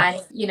 Yeah.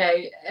 And, you know,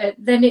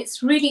 then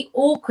it's really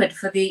awkward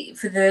for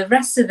the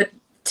rest of the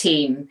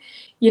team.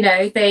 You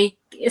know, they,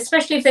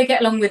 especially if they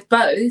get along with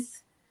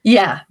both.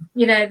 Yeah.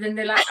 You know, then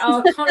they're like,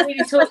 oh, I can't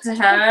really talk to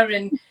her,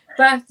 and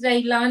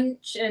birthday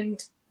lunch,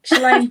 and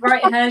shall I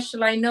invite her?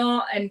 Shall I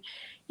not? And,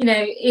 you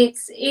know, it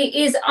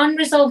is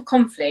unresolved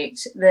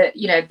conflict that,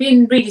 you know,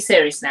 being really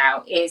serious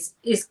now is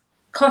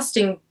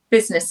costing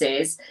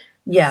businesses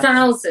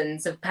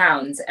thousands of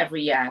pounds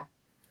every year.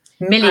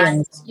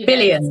 Millions, and,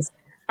 billions. Know,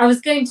 I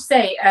was going to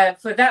say,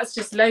 for that's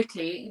just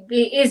locally,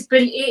 it is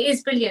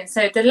billions.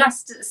 So the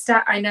last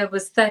stat I know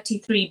was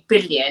 £33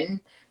 billion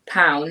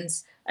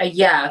a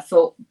year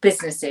for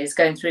businesses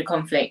going through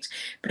conflict.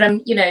 But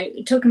I'm, you know,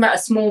 talking about a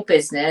small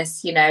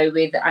business, you know,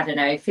 with, I don't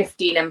know,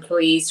 15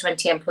 employees,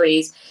 20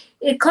 employees,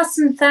 it costs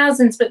them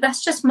thousands, but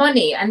that's just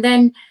money. And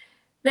then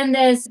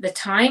there's the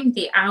time,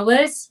 the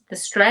hours, the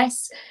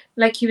stress.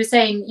 Like you were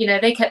saying, you know,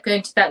 they kept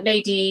going to that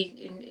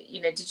lady,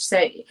 you know, did you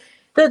say...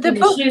 The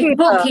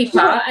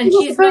bookkeeper, and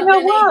she's not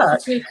able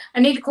to. I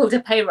need to call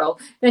her payroll.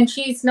 Then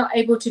she's not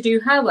able to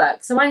do her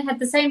work. So I had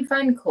the same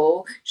phone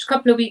call just a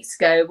couple of weeks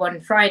ago,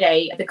 one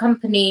Friday. The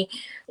company,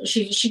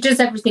 she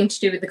does everything to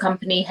do with the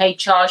company,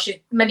 HR,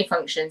 she many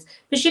functions,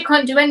 but she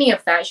can't do any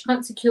of that. She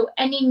can't secure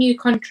any new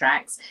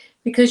contracts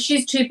because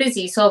she's too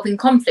busy solving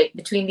conflict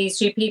between these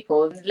two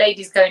people. The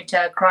lady's going to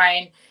her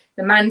crying,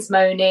 the man's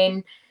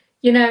moaning.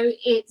 You know,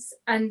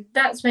 and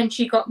that's when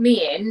she got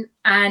me in,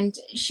 and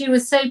she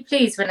was so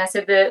pleased when I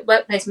said the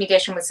workplace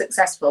mediation was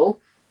successful.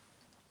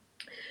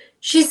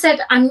 She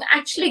said, I'm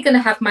actually going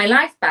to have my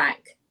life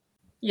back.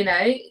 You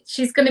know,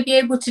 she's going to be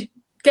able to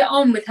get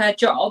on with her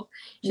job.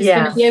 She's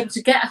going to be able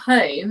to get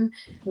home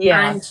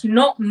and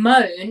not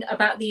moan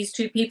about these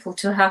two people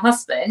to her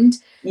husband.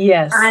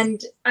 Yes.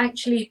 And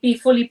actually be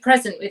fully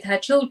present with her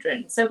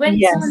children. So when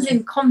someone's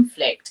in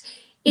conflict,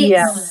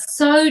 it's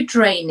so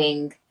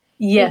draining.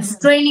 Yes.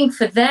 It's draining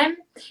for them.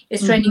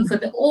 It's draining for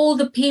all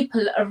the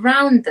people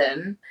around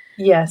them.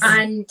 Yes.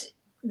 And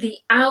the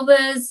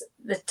hours,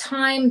 the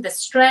time, the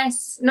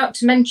stress, not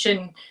to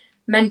mention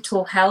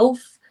mental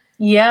health.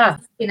 Yeah.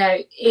 You know,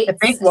 it's a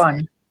big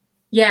one.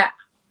 Yeah.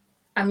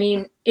 I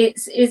mean,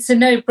 it's a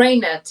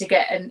no-brainer to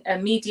get a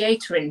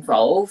mediator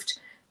involved.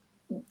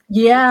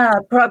 Yeah,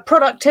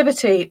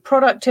 productivity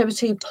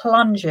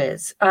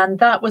plunges. And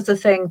that was the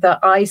thing that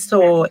I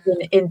saw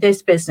in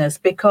this business,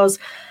 because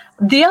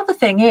the other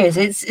thing is,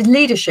 it's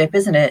leadership,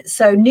 isn't it?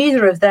 So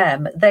neither of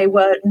them, they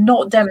were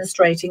not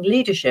demonstrating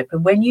leadership.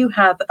 And when you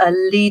have a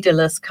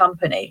leaderless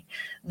company,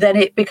 then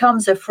it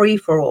becomes a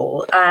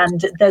free-for-all,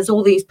 and there's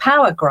all these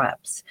power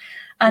grabs.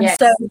 And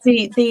so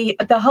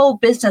the whole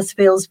business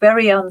feels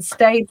very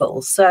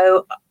unstable.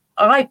 So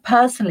I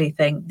personally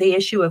think the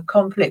issue of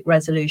conflict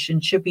resolution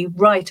should be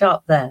right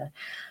up there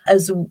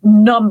as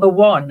number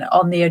one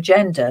on the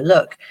agenda.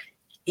 Look,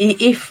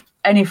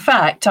 and in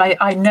fact,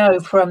 I know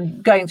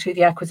from going through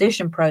the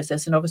acquisition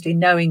process and obviously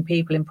knowing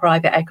people in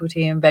private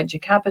equity and venture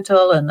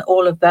capital and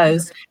all of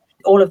those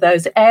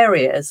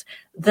areas,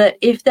 that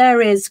if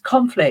there is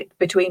conflict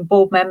between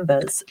board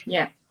members,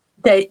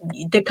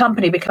 the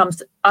company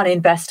becomes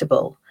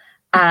uninvestable.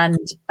 And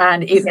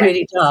it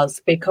really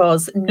does,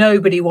 because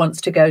nobody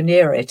wants to go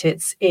near it.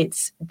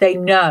 It's they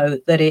know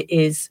that it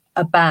is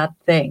a bad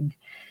thing.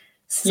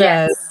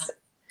 So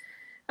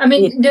I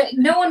mean,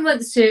 no one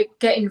wants to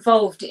get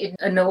involved in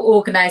an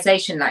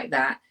organisation like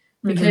that,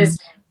 because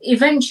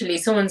eventually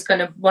someone's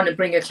going to want to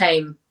bring a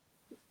claim,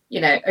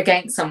 you know,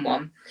 against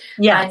someone.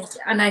 Yeah.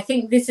 And I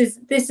think this is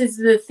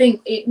the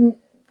thing.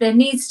 There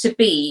needs to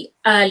be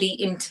early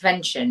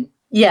intervention.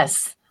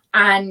 Yes.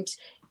 And,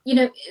 you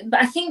know,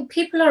 but I think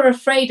people are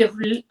afraid of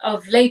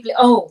labeling,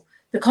 oh,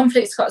 the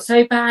conflict's got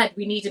so bad,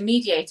 we need a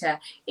mediator.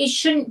 It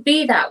shouldn't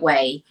be that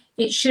way.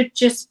 It should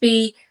just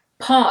be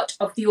part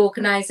of the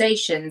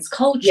organization's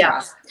culture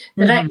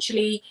that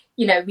actually,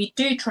 you know, we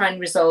do try and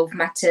resolve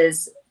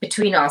matters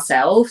between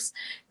ourselves,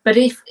 but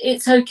if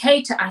it's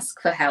okay to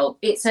ask for help,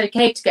 it's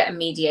okay to get a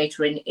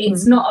mediator in.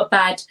 It's not a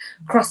bad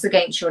cross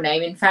against your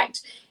name. In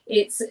fact,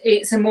 it's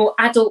a more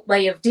adult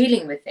way of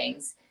dealing with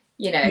things,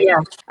 you know,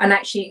 and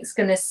actually it's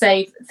going to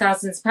save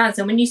thousands of pounds.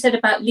 And when you said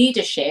about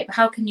leadership,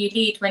 how can you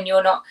lead when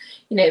you're not,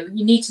 you know,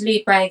 you need to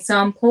lead by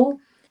example.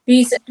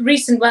 These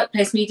recent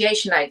workplace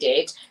mediation I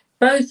did,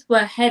 both were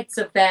heads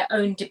of their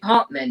own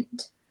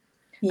department.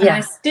 And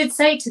I did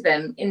say to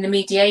them in the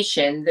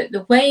mediation that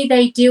the way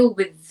they deal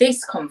with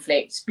this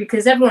conflict,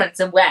 because everyone's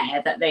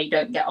aware that they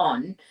don't get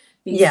on,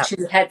 these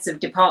two heads of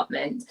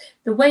department,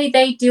 the way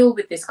they deal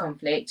with this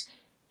conflict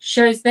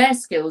shows their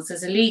skills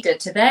as a leader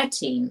to their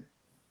team.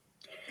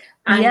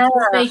 And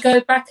they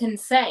go back and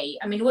say,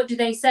 I mean, what do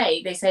they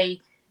say? They say,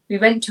 we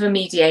went to a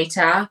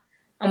mediator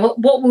And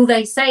what will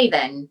they say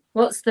then?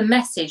 What's the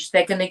message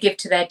they're going to give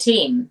to their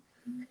team?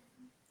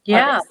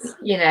 Yeah.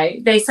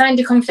 They signed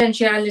a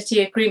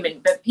confidentiality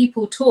agreement, but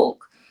people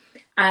talk.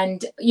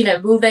 And,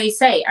 will they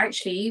say,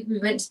 actually, we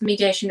went to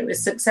mediation, it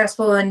was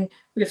successful, and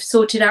we've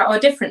sorted out our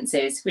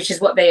differences, which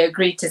is what they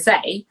agreed to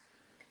say,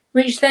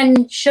 which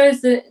then shows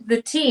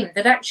the team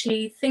that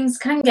actually things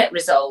can get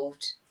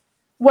resolved.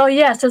 Well,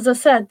 yes, as I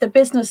said, the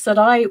business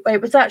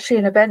it was actually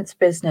an events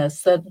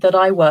business that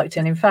I worked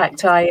in. In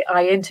fact, I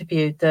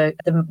interviewed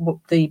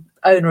the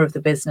owner of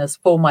the business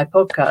for my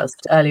podcast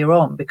earlier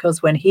on,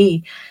 because when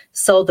he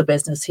sold the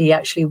business, he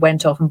actually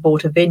went off and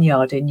bought a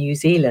vineyard in New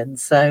Zealand.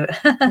 So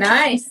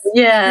nice.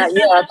 yeah,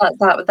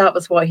 that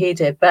was what he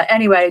did. But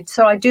anyway,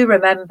 so I do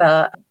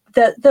remember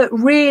that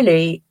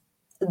really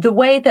the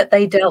way that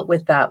they dealt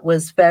with that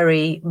was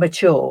very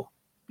mature.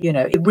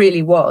 It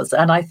really was.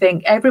 And I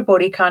think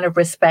everybody kind of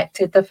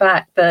respected the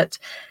fact that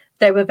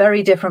they were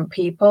very different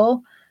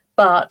people,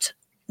 but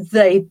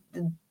they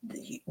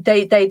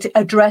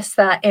addressed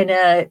that in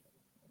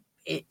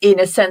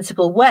a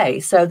sensible way,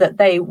 so that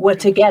they were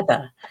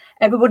together.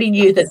 Everybody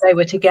knew that they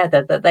were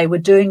together, that they were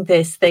doing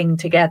this thing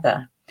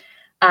together.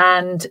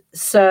 And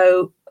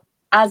so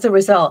as a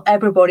result,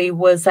 everybody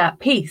was at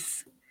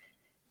peace,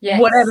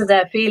 whatever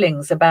their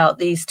feelings about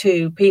these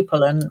two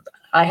people. And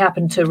I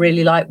happen to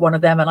really like one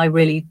of them and I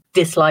really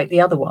dislike the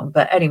other one.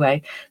 But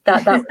anyway,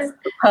 that was a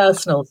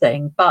personal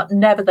thing. But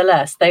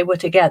nevertheless, they were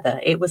together.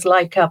 It was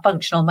like a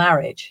functional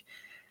marriage,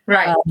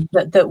 right?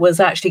 That was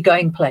actually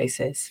going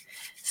places.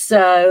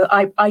 So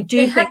I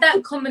do think had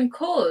that common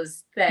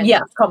cause then. Yeah,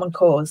 common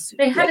cause.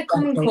 They had a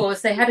common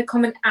cause. They had a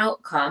common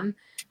outcome.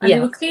 And they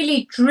were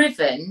clearly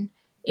driven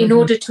in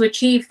order to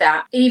achieve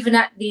that, even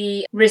at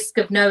the risk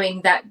of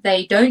knowing that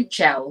they don't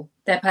gel,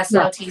 their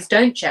personalities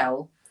don't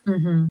gel.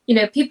 Mm-hmm.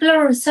 People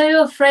are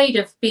so afraid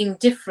of being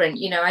different.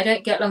 I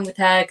don't get along with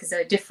her because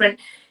they're different.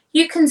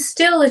 You can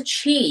still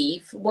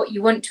achieve what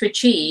you want to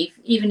achieve,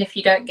 even if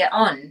you don't get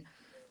on.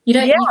 You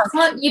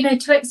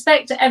can't, to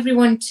expect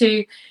everyone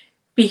to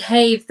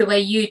behave the way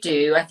you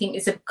do, I think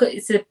is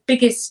the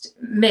biggest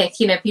myth.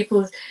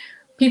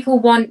 People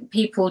want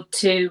people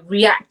to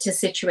react to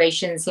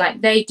situations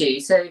like they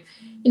do. So,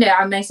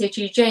 I may say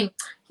to you, Jane,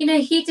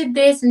 he did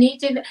this and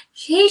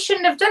he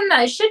shouldn't have done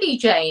that, should he,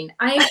 Jane?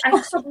 I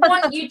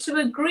want you to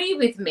agree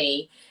with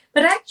me.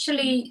 But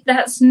actually,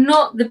 that's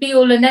not the be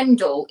all and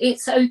end all.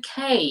 It's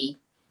okay.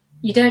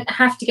 You don't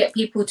have to get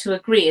people to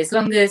agree, as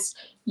long as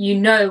you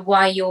know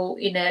why you're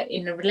in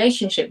a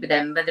relationship with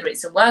them, whether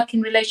it's a working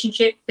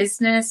relationship,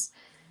 business,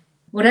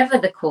 whatever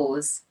the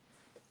cause.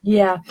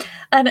 Yeah.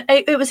 And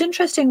it was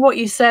interesting what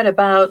you said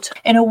about,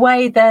 in a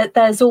way,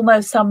 there's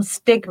almost some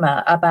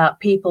stigma about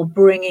people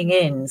bringing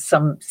in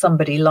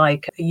somebody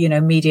like,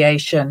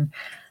 mediation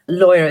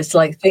lawyer. It's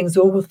like things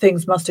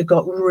must have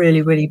got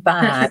really, really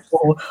bad,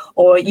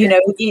 or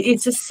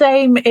it's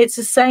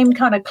the same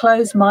kind of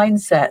closed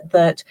mindset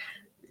that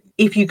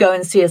if you go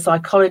and see a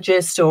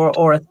psychologist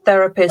or a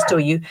therapist,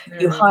 or you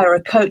hire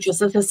a coach,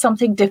 there's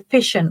something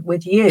deficient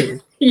with you.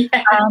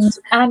 Yes.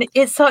 And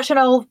it's such an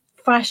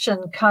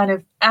old-fashioned kind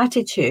of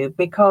attitude,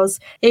 because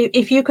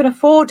if you can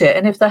afford it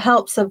and if the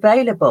help's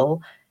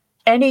available,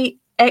 any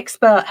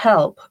expert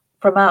help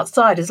from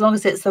outside, as long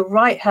as it's the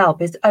right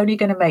help, is only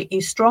going to make you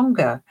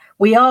stronger.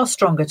 We are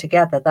stronger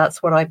together.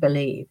 That's what I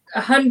believe.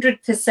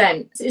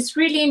 100%. It's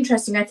really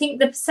interesting. I think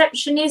the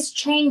perception is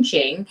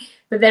changing,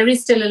 but there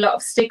is still a lot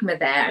of stigma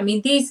there. I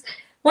mean,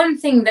 one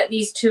thing that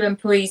these two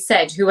employees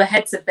said, who were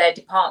heads of their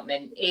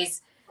department,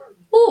 is,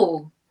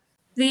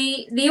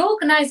 the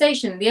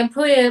organisation, the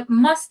employer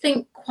must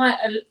think quite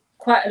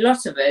a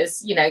lot of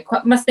us,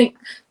 must think,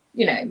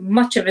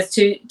 much of us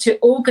to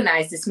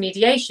organise this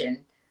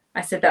mediation. I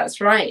said, that's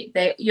right.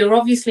 You're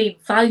obviously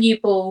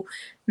valuable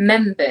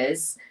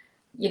members,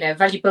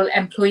 valuable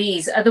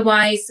employees.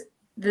 Otherwise,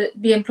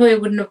 the employer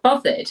wouldn't have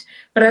bothered.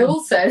 But I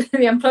also,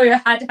 the employer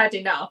had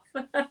enough.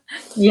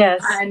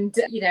 Yes. And,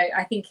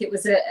 I think it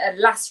was a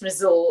last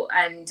resort,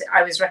 and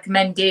I was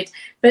recommended.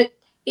 But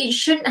it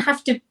shouldn't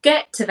have to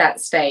get to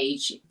that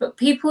stage. But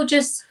people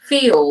just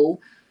feel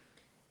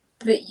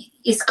that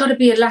it's got to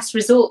be a last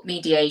resort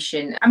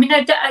mediation. I mean,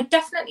 I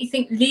definitely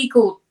think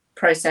legal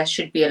process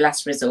should be a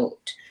last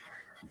resort.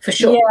 For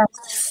sure.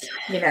 Yes.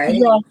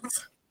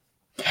 Yes.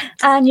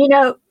 And,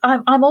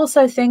 I'm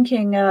also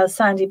thinking,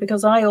 Sandy,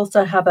 because I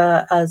also have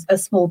a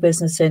small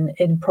business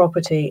in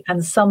property,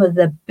 and some of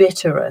the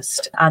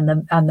bitterest and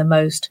the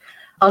most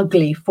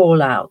ugly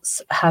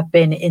fallouts have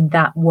been in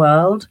that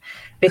world.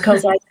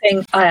 Because I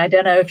think, I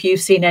don't know if you've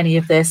seen any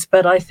of this,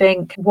 but I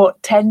think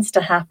what tends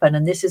to happen,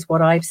 and this is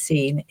what I've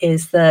seen,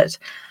 is that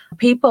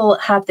people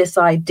have this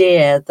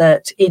idea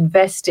that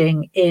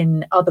investing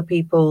in other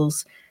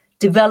people's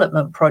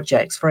development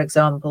projects, for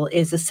example,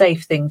 is a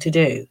safe thing to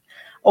do,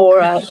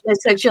 or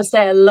it's just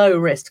a low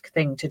risk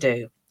thing to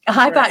do.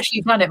 I've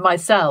actually done it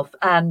myself,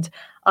 and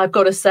I've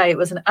got to say it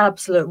was an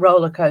absolute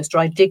roller coaster.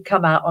 I did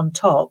come out on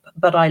top,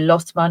 but I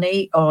lost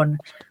money on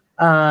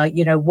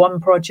one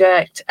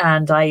project,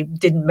 and I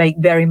didn't make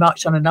very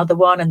much on another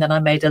one, and then I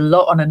made a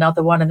lot on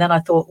another one, and then I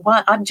thought,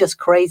 well, I'm just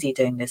crazy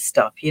doing this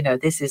stuff.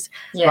 This is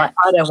like,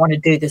 I don't want to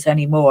do this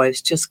anymore.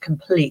 It's just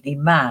completely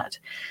mad.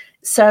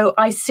 So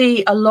I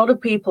see a lot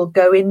of people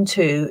go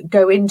into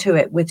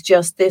it with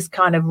just this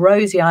kind of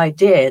rosy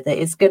idea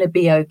that it's going to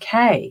be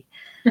okay.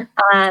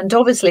 And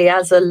obviously,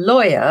 as a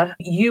lawyer,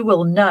 you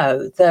will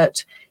know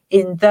that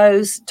in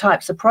those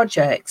types of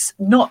projects,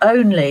 not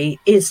only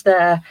is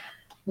there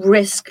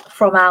risk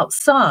from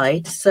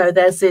outside, so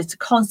there's this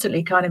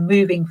constantly kind of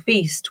moving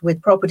feast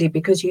with property,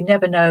 because you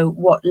never know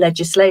what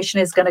legislation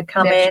is going to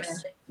come in,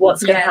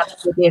 what's going to happen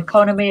with the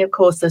economy. Of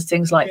course, there's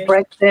things like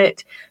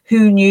Brexit.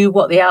 Who knew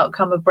what the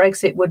outcome of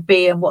Brexit would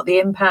be and what the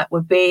impact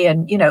would be?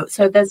 And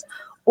so there's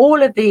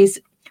all of these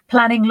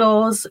planning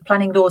laws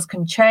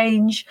can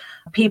change.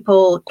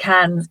 People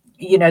can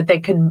they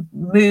can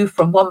move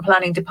from one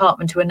planning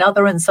department to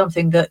another, and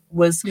something that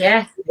was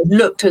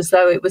looked as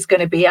though it was going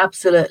to be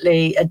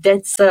absolutely a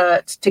dead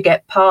cert to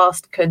get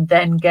passed can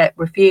then get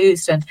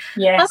refused. And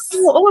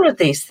all of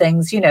these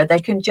things, they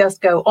can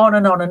just go on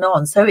and on and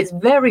on. So it's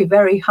very,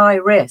 very high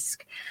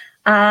risk.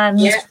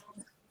 And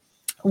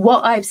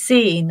what I've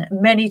seen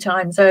many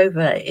times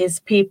over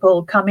is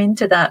people come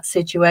into that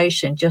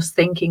situation just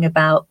thinking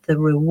about the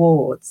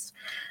rewards.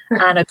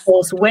 And of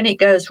course, when it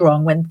goes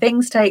wrong, when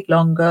things take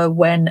longer,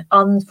 when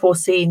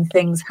unforeseen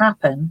things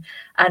happen,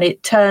 and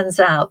it turns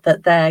out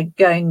that they're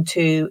going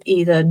to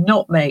either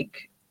not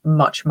make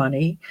much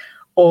money,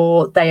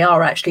 or they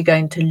are actually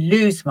going to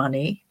lose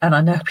money, and I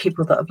know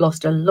people that have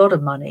lost a lot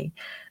of money,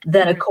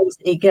 then of course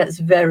it gets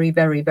very,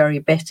 very, very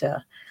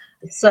bitter.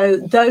 So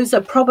those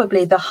are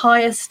probably the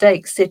highest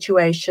stakes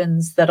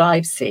situations that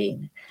I've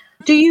seen.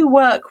 Do you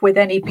work with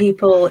any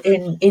people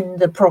in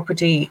the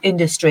property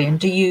industry, and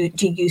do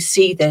you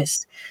see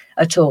this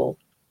at all?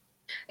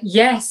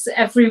 Yes,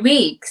 every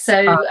week. So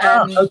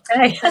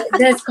okay.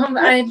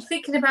 I'm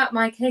thinking about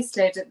my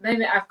caseload at the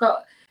moment.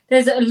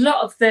 There's a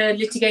lot of the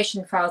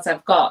litigation files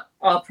I've got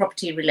are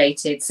property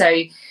related. So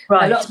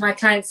a lot of my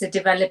clients are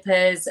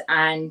developers,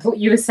 and what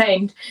you were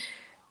saying,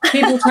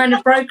 people trying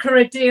to broker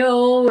a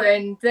deal,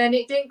 and then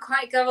it didn't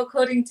quite go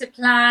according to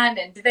plan,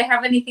 and did they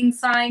have anything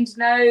signed?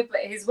 No,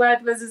 but his word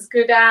was as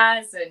good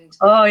as, and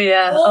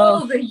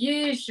all the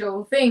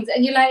usual things.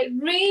 And you're like,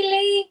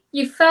 really?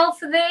 You fell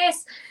for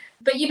this?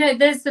 But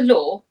there's the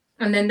law,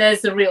 and then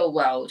there's the real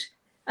world.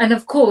 And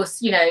of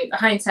course,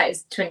 hindsight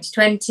is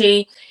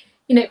 2020.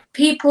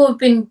 People have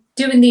been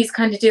doing these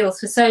kind of deals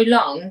for so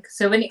long,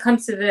 so when it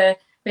comes to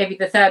maybe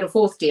the third or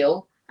fourth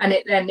deal, and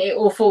then it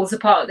all falls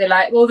apart, they're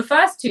like, well, the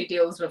first two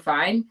deals were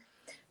fine.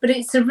 But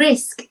it's a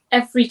risk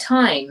every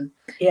time,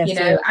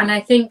 and I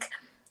think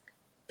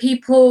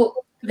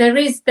people, there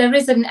is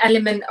an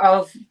element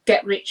of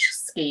get rich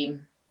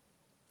scheme.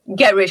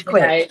 Get rich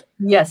quick.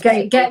 Yes.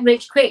 Get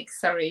rich quick.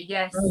 Sorry.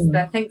 Yes.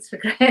 Thanks for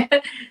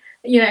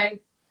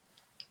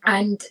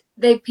and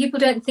people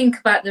don't think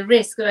about the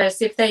risk,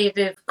 whereas if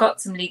they've got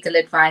some legal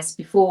advice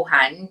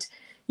beforehand,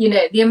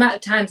 the amount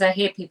of times I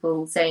hear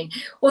people saying,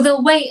 or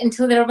they'll wait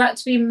until they're about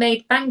to be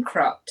made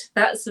bankrupt.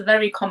 That's a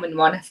very common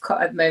one I've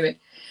got at the moment.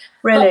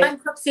 Really? Got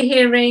bankruptcy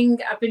hearing.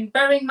 I've been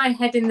burying my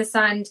head in the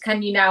sand.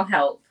 Can you now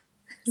help?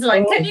 It's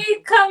like, can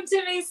you come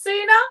to me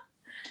sooner?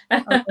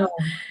 Oh,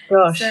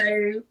 gosh.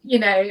 So,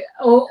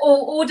 or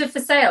order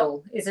for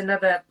sale is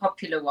another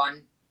popular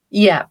one.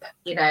 Yep.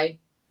 The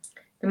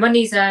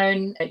money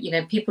zone,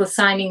 people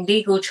signing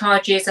legal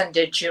charges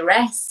under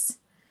duress.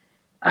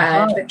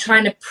 But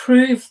trying to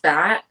prove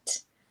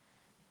that,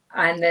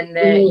 and then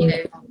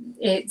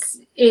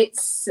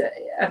it's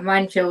a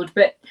minefield.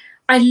 But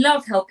I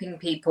love helping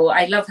people.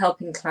 I love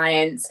helping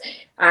clients,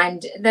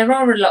 and there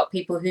are a lot of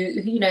people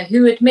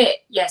who admit,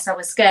 yes, I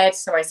was scared,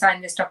 so I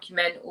signed this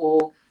document,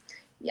 or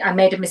I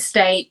made a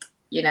mistake.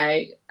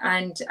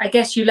 And I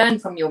guess you learn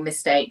from your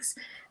mistakes,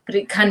 but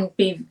it can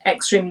be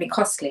extremely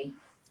costly.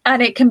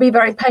 And it can be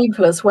very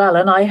painful as well.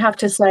 And I have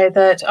to say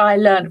that I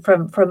learned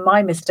from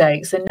my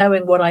mistakes, and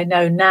knowing what I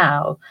know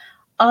now,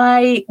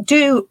 I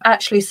do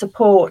actually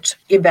support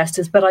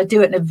investors, but I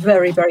do it in a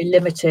very, very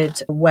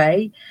limited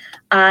way.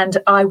 And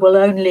I will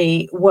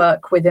only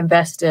work with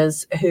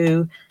investors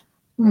who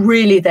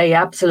really, they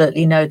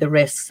absolutely know the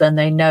risks, and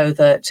they know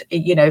that,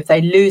 if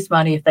they lose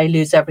money, if they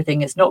lose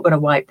everything, it's not going to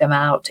wipe them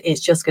out. It's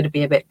just going to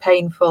be a bit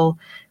painful,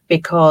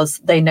 because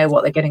they know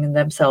what they're getting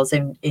themselves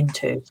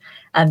into.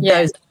 And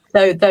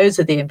those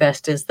are the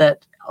investors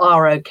that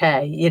are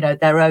okay.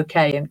 They're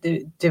okay. And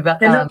they're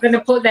not going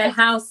to put their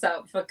house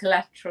up for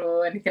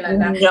collateral or anything like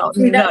that. No.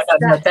 They're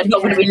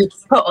not going to be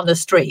put on the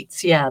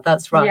streets. Yeah,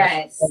 that's right.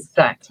 Yes.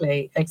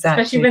 Exactly.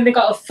 Especially when they've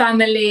got a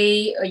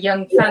family, a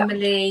young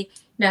family.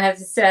 I have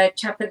this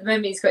chap at the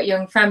moment, he's got a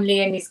young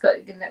family, and he's got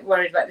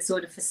worried about this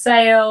order for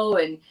sale,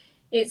 and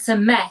it's a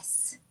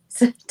mess.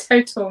 It's a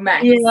total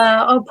mess.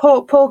 Yeah. Oh,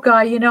 poor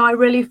guy. I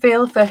really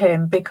feel for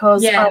him,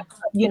 because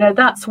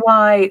that's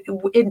why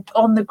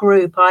on the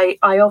group I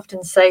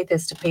often say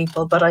this to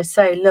people, but I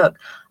say, look,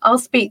 I'll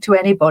speak to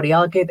anybody.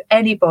 I'll give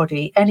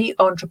anybody, any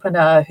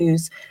entrepreneur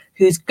who's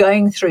who's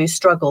going through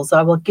struggles,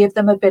 I will give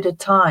them a bit of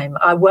time.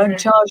 I won't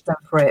charge them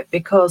for it,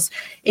 because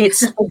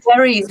it's the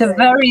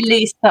very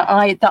least that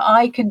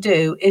I can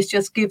do is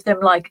just give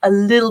them like a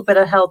little bit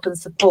of help and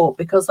support,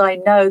 because I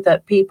know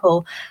that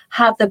people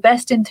have the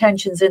best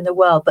intentions in the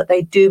world, but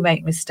they do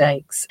make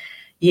mistakes.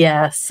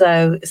 Yeah,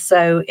 so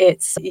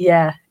it's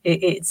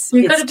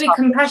you've got to be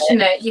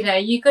compassionate, you know,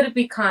 you've got to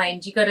be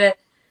kind, you got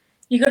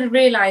to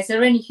realize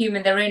they're only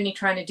human, they're only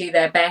trying to do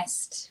their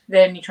best,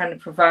 they're only trying to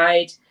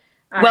provide.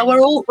 Well,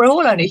 we're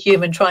all only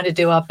human, trying to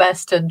do our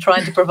best and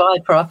trying to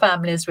provide for our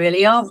families,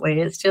 really, aren't we?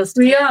 It's just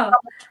we are.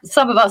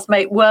 Some of us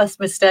make worse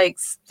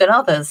mistakes than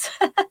others.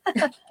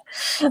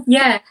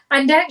 Yeah,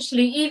 and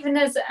actually, even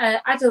as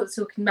adults,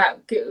 talking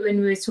about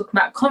when we were talking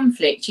about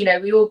conflict, you know,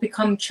 we all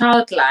become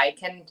childlike,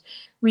 and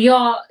we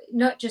are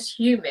not just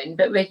human,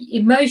 but we're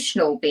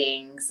emotional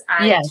beings.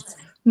 And yes.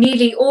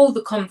 Nearly all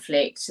the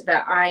conflict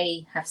that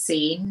I have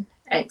seen,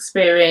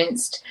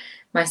 experienced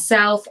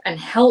myself, and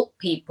help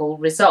people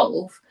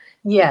resolve,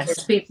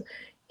 yes,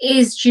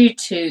 is due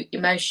to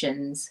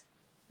emotions.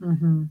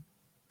 Mm-hmm.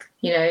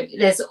 You know,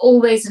 there's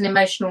always an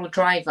emotional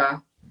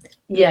driver.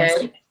 Yes.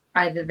 You know,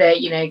 either they're,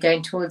 you know,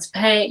 going towards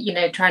pain, you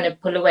know, trying to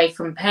pull away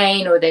from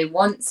pain, or they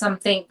want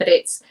something, but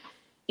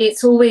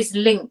it's always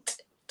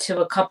linked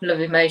to a couple of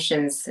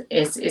emotions,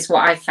 is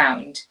what I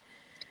found.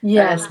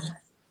 Yes.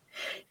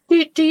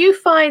 Do you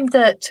find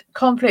that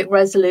conflict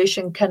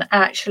resolution can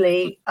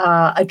actually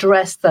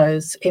address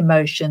those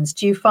emotions?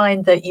 Do you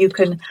find that you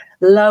can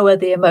lower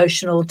the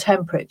emotional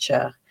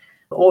temperature?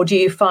 Or do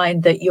you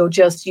find that you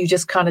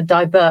just kind of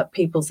divert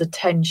people's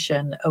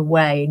attention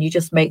away and you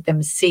just make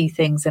them see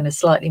things in a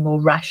slightly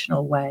more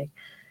rational way?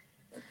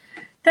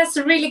 That's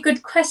a really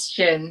good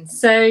question.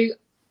 So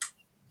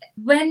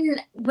when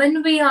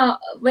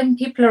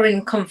people are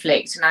in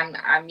conflict, and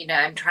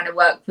I'm trying to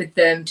work with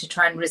them to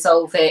try and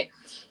resolve it,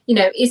 you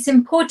know, it's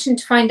important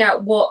to find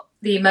out what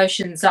the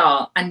emotions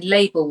are and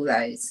label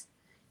those.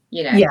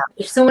 You know,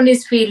 if someone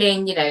is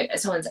feeling, you know,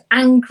 someone's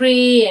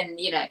angry and,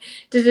 you know,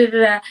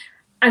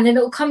 and then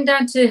it'll come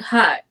down to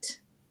hurt.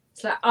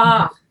 It's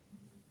like,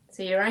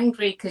 so you're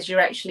angry because you're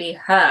actually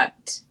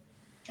hurt.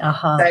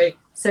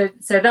 So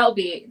that'll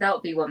be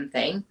one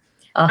thing.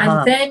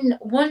 And then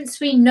once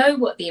we know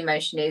what the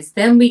emotion is,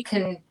 then we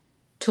can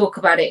talk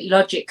about it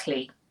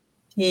logically.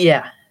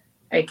 Yeah.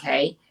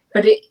 Okay.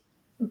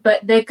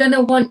 But they're going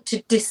to want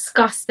to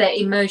discuss their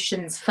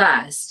emotions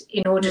first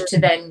in order to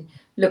then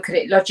look at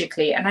it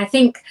logically. And I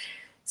think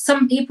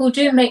some people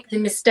do make the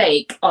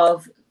mistake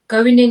of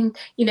going in,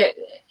 you know,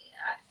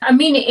 I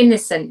mean it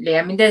innocently.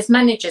 I mean, there's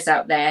managers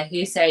out there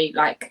who say,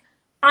 like,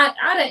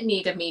 I don't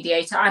need a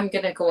mediator. I'm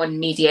going to go and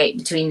mediate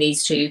between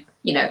these two,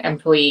 you know,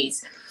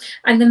 employees.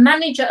 And the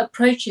manager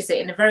approaches it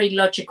in a very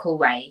logical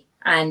way.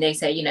 And they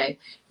say, you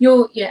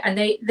know, and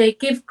they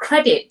give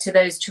credit to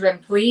those two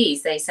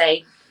employees. They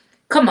say,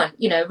 come on,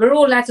 you know, we're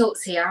all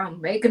adults here,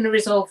 and we're going to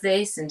resolve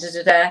this, and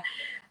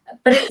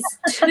But it's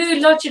too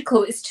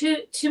logical. It's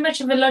too much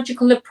of a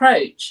logical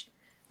approach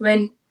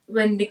when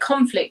the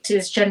conflict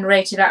is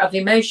generated out of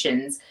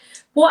emotions.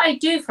 What I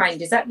do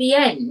find is at the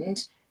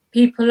end,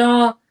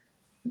 people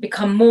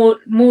become more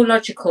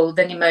logical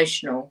than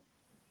emotional,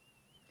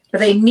 but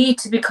they need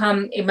to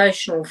become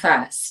emotional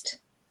first.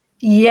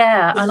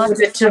 Yeah, in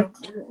order to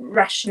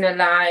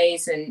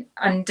rationalize and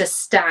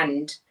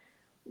understand.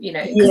 You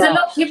know, because a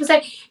lot of people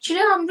say, do you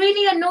know, I'm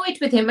really annoyed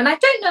with him, and I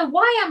don't know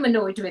why I'm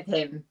annoyed with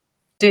him.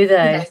 Do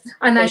they? You know,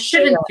 and I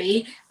shouldn't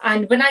be.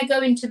 And when I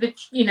go into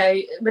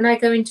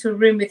a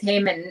room with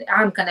him, and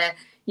I'm gonna,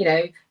 you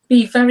know,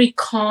 be very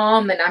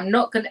calm, and I'm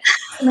not gonna.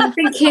 And I'm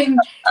thinking,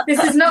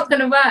 this is not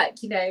gonna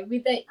work. You know,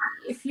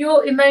 if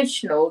you're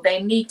emotional,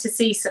 they need to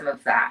see some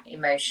of that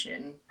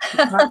emotion.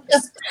 You can't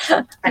just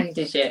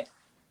bandage it.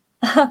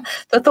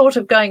 The thought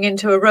of going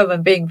into a room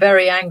and being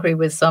very angry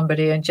with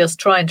somebody and just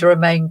trying to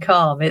remain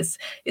calm, it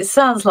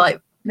sounds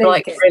like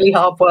really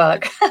hard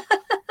work.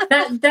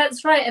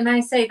 That's right. And I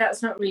say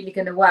that's not really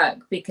going to work,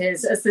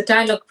 because as the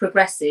dialogue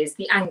progresses,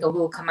 the anger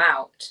will come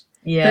out.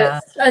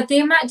 Yeah. But the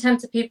amount of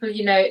times that people,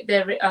 you know,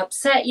 they're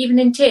upset, even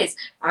in tears,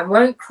 I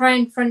won't cry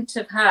in front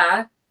of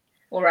her,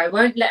 or I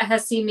won't let her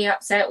see me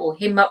upset or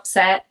him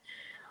upset.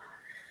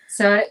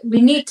 So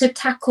we need to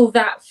tackle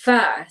that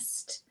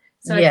first.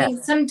 So I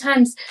think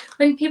sometimes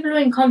when people are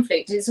in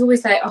conflict, it's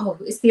always like, oh,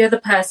 it's the other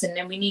person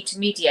and we need to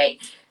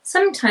mediate.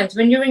 Sometimes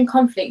when you're in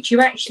conflict,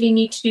 you actually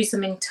need to do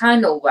some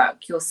internal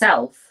work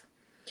yourself.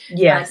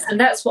 Yes. And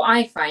that's what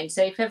I find.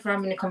 So if ever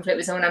I'm in a conflict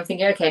with someone, I'm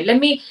thinking, okay, let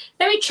me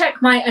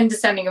check my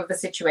understanding of the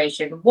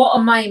situation. What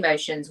are my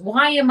emotions?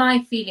 Why am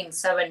I feeling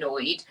so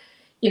annoyed?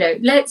 You know,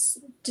 let's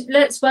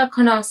work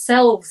on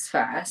ourselves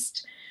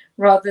first,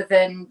 rather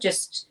than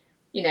just,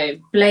 you know,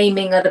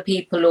 blaming other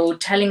people or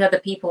telling other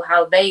people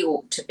how they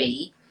ought to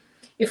be.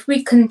 If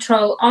we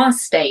control our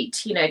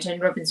state, you know, Tony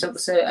Robbins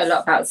talks a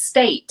lot about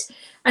state.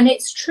 And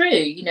it's true,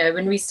 you know,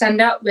 when we stand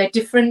up, we're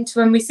different to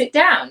when we sit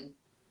down.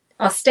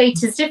 Our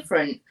state is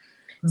different.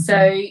 Mm-hmm.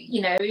 So,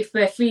 you know, if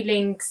we're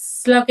feeling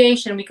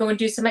sluggish and we go and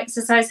do some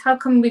exercise, how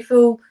can we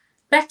feel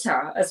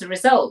better as a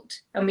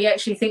result? And we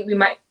actually think we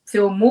might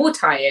feel more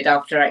tired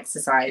after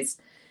exercise.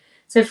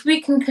 So if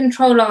we can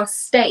control our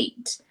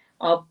state,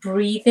 our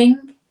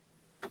breathing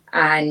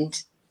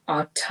and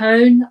our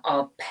tone,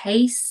 our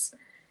pace,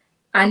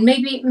 and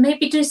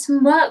maybe do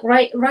some work,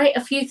 write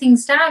a few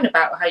things down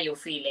about how you're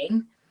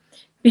feeling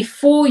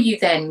before you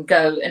then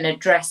go and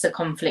address a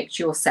conflict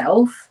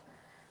yourself,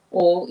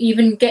 or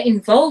even get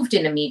involved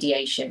in a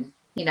mediation.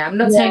 You know, I'm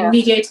not saying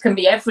mediator can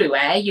be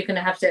everywhere. You're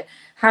going to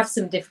have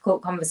some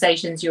difficult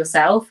conversations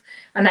yourself.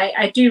 And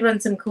I do run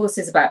some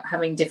courses about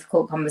having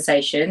difficult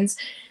conversations.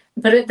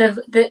 But at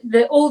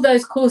the all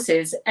those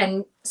courses,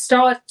 and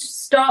start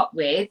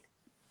with,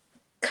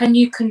 can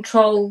you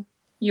control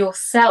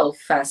yourself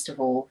first of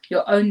all,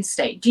 your own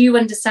state? Do you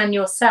understand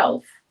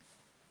yourself?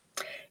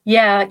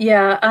 Yeah,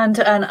 and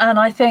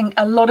I think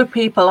a lot of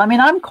people, I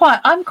mean, I'm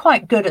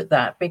quite good at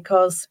that,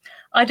 because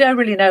I don't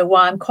really know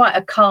why. I'm quite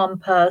a calm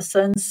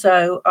person,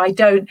 so I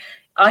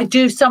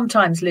do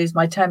sometimes lose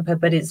my temper,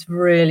 but it's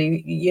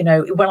really, you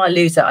know, when I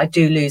lose it, I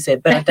do lose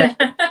it, but I don't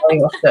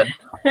very often.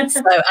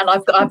 So, and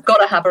I've got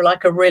to have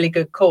a really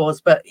good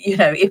cause, but you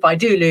know, if I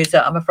do lose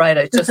it, I'm afraid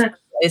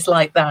it's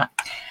like that.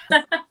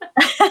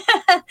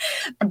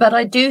 But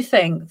I do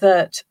think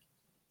that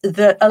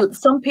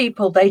some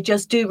people, they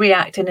just do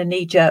react in a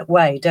knee-jerk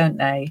way, don't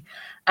they?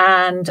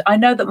 And I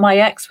know that my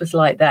ex was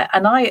like that,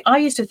 and I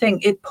used to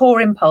think poor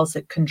impulse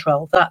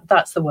control.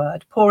 That's the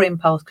word, poor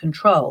impulse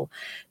control,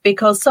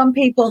 because some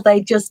people,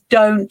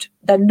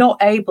 they're not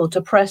able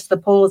to press the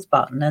pause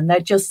button, and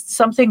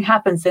something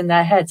happens in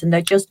their heads, and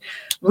they're just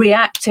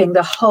reacting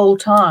the whole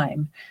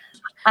time.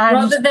 And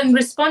rather than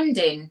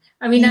responding.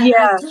 I mean, I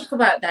talk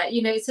about that,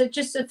 you know, it's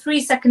just a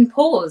 3-second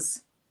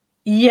pause.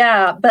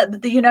 Yeah,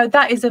 but you know,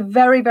 that is a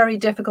very, very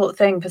difficult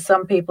thing for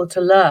some people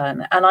to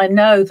learn. And I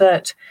know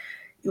that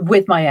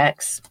with my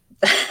ex,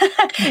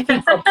 he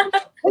probably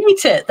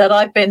hate it that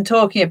I've been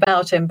talking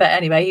about him, but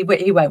anyway,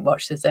 he won't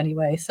watch this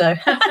anyway. So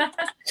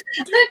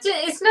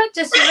it's not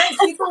just right.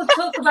 People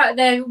talk about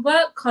their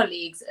work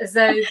colleagues as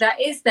though that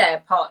is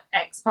their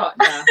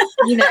ex-partner.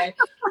 You know,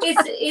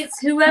 it's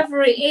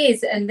whoever it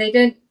is, and they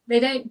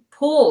don't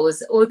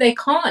pause, or they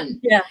can't.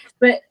 Yeah.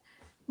 But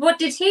what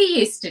did he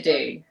used to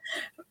do?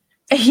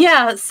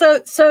 Yeah,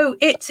 so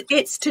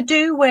it's to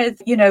do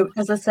with, you know,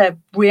 as I said,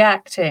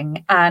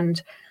 reacting,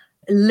 and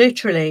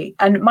literally,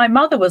 and my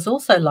mother was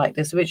also like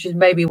this, which is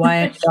maybe why I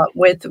ended up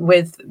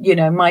with you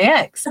know, my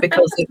ex,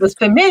 because it was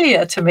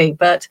familiar to me,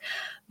 but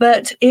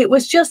it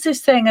was just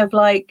this thing of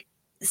like,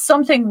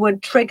 something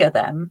would trigger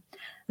them,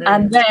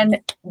 and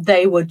then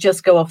they would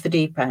just go off the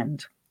deep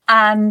end.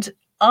 And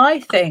I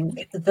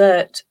think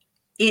that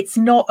it's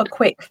not a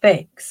quick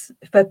fix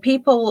for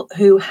people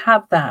who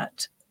have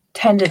that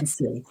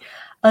tendency.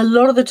 A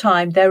lot of the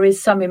time there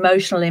is some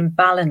emotional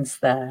imbalance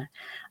there.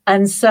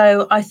 And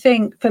so I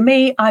think for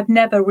me, I've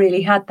never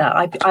really had that.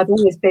 I've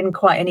always been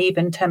quite an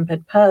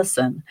even-tempered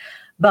person.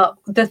 But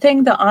the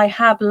thing that I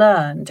have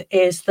learned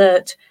is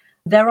that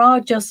there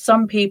are just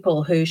some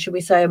people who, should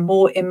we say, are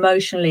more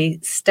emotionally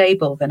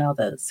stable than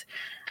others.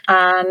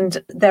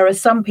 And there are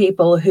some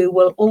people who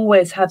will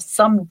always have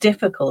some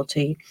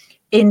difficulty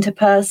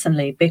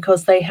interpersonally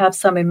because they have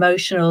some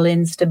emotional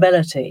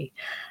instability.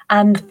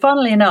 And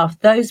funnily enough,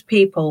 those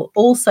people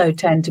also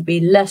tend to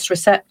be less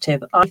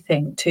receptive, I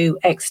think, to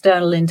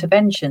external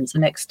interventions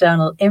and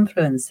external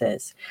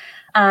influences.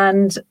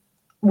 And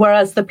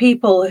whereas the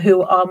people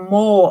who are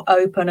more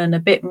open and a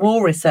bit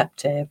more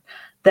receptive,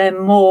 they're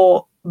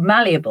more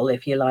malleable,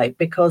 if you like,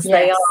 because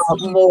they are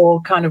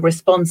more kind of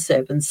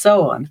responsive and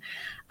so on.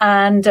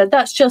 And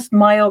that's just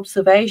my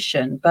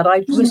observation. But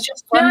I was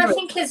just wondering. No, I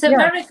think it's a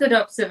very good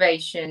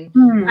observation.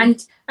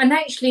 And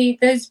actually,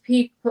 those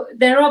people,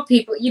 there are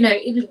people, you know,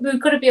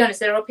 we've got to be honest,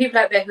 there are people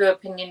out there who are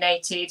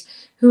opinionated,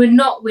 who are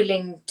not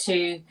willing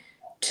to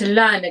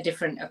learn a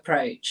different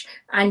approach.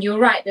 And you're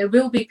right, there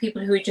will be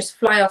people who just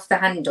fly off the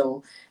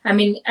handle. I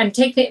mean, and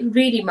take it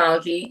really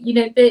mildly, you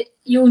know,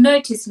 you'll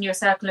notice in your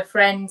circle of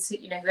friends,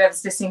 you know,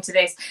 whoever's listening to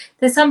this,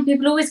 there's some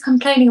people always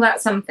complaining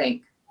about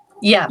something.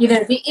 Yeah. You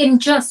know, the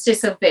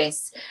injustice of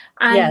this.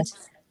 And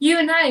you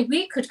and I,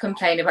 we could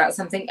complain about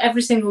something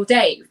every single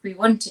day if we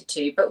wanted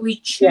to, but we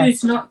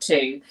choose not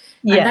to.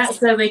 And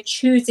that's where we're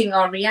choosing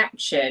our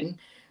reaction,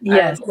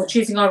 or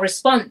choosing our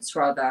response,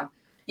 rather.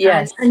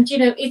 Yes. And you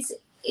know,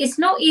 it's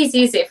not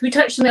easy, is it? If we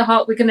touch on the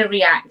heart, we're going to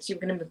react. You're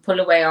going to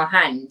pull away our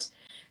hand.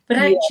 But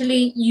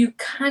actually, you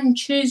can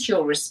choose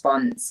your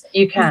response.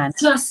 You can.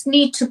 You just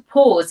need to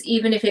pause,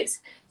 even if it's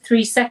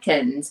 3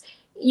 seconds.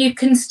 You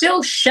can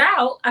still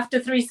shout after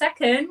 3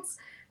 seconds,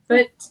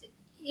 but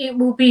it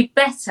will be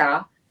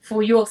better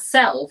for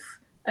yourself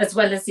as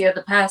well as the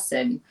other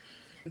person.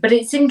 But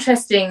it's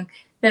interesting.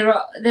 There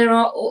are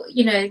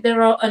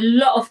a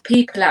lot of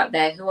people out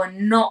there who are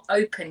not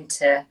open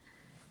to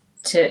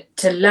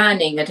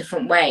learning a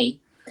different way.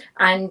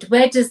 And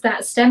where does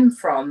that stem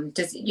from?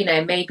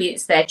 Maybe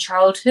it's their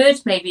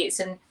childhood, maybe it's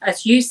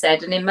as you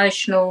said, an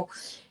emotional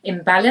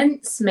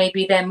imbalance,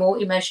 maybe they're more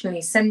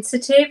emotionally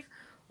sensitive,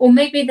 or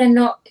maybe they're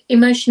not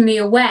emotionally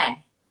aware.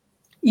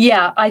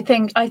 Yeah, I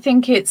think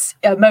it's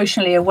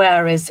emotionally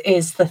aware is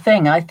the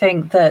thing. I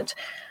think that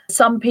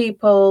some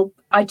people,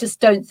 I just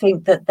don't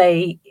think that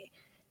they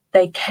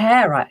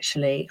care,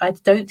 actually. I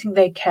don't think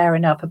they care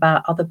enough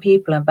about other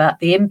people and about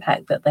the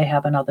impact that they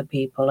have on other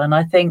people. And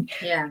I think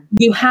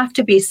you have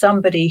to be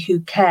somebody who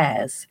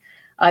cares.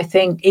 I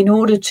think in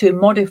order to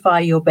modify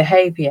your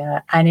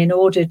behavior and in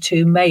order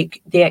to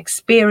make the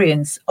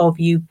experience of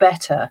you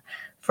better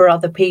for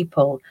other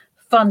people,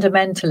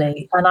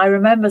 fundamentally. And I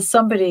remember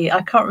somebody,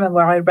 I can't remember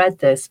where I read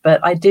this,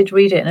 but I did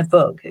read it in a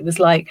book. It was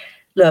like,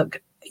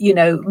 look, you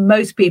know,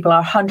 most people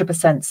are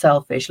 100%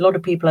 selfish. A lot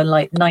of people are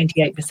like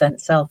 98%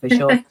 selfish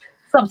or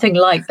something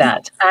like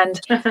that. And,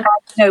 you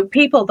know,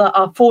 people that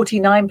are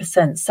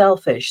 49%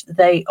 selfish,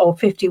 or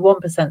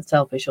 51%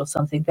 selfish or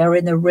something, they're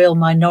in the real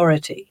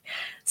minority.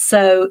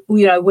 So,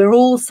 you know, we're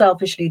all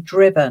selfishly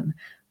driven.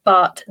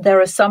 But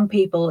there are some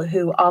people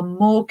who are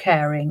more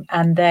caring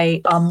and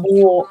they are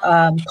more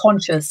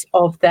conscious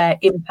of their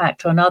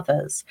impact on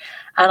others.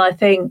 And I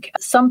think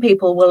some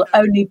people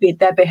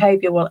their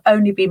behavior will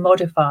only be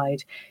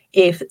modified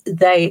if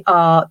they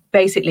are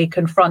basically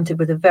confronted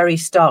with a very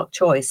stark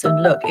choice.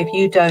 And look, if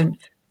you don't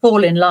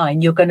fall in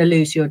line, you're going to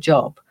lose your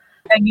job.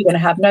 Then you're going to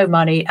have no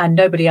money and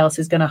nobody else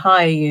is going to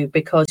hire you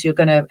because you're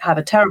going to have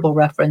a terrible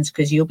reference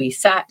because you'll be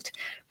sacked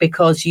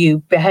because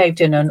you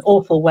behaved in an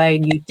awful way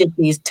and you did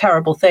these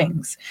terrible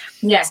things.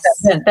 Yes.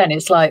 So then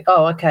it's like,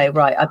 oh, okay,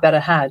 right, I better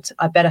had.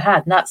 And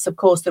that's, of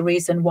course, the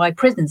reason why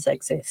prisons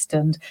exist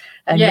and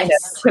yes, you know,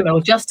 the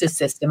criminal justice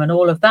system and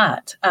all of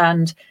that.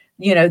 And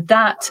you know,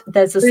 that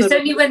there's it's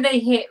only when they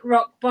hit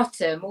rock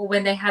bottom or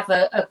when they have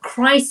a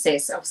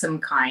crisis of some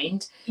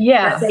kind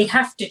that they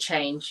have to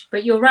change.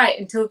 But you're right,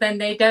 until then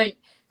they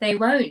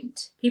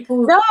won't.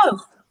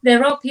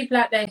 There are people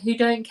out there who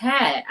don't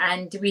care,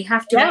 and we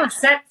have to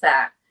accept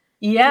that.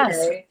 Yes.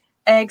 You know?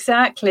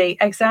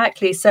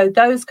 Exactly. So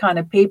those kind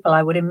of people,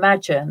 I would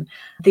imagine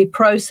the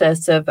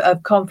process of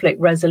conflict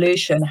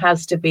resolution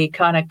has to be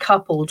kind of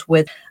coupled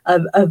with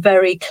a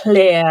very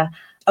clear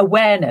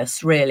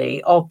awareness,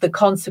 really, of the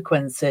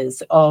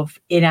consequences of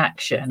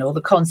inaction or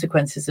the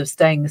consequences of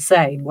staying the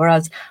same.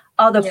 Whereas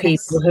other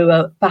people who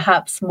are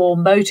perhaps more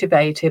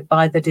motivated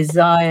by the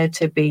desire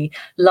to be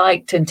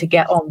liked and to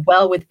get on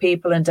well with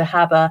people and to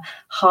have a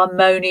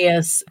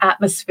harmonious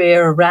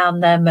atmosphere around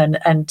them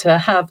and to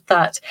have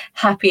that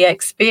happy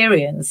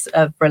experience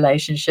of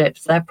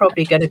relationships, they're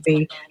probably going to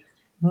be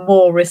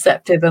more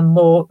receptive and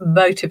more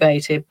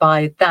motivated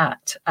by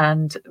that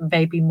and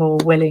maybe more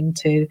willing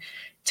to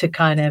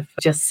kind of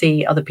just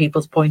see other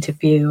people's point of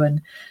view.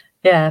 And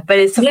but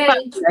it's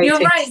you're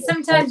right,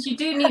 sometimes you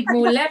do need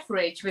more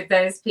leverage with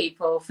those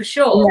people, for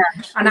sure.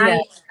 And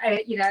I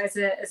you know, as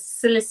a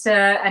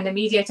solicitor and a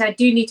mediator, I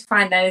do need to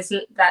find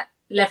that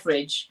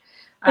leverage.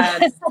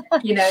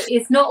 You know,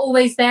 it's not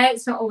always there,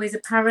 it's not always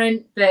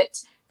apparent,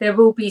 but there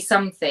will be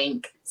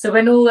something. So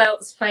when all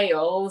else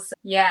fails,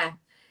 you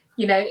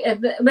know,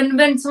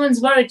 when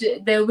someone's worried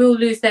they will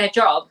lose their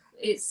job,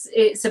 it's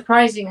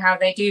surprising how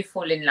they do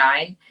fall in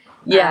line.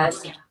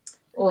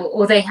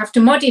 Or they have to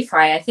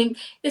modify. I think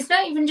it's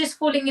not even just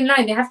falling in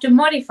line, they have to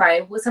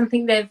modify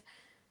something they've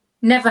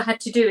never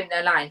had to do in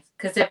their life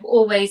because they've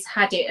always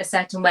had it a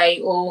certain way,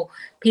 or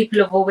people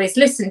have always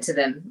listened to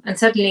them, and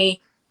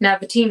suddenly now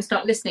the team's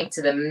not listening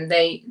to them.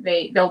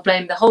 They'll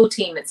blame the whole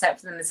team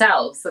except for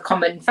themselves, the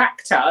common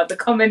factor, the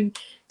common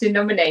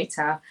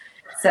denominator.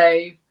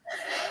 So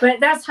but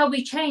that's how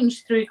we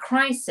change, through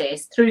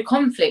crisis, through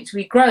conflict.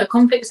 We grow.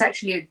 Conflict is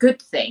actually a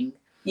good thing.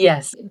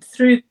 Yes.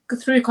 Through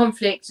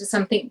conflict,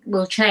 something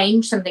will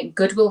change, something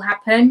good will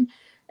happen,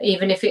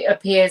 even if it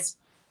appears,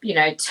 you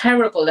know,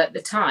 terrible at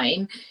the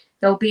time.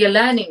 There'll be a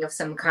learning of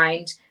some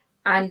kind,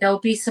 and there'll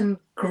be some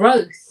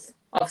growth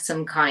of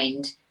some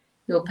kind.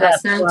 Your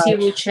personality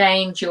will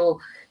change,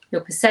 your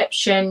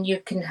perception. You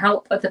can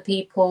help other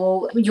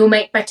people. You'll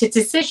make better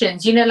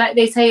decisions. You know, like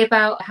they say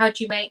about how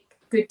do you make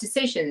good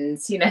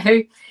decisions? You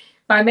know,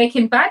 by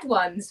making bad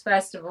ones,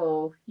 first of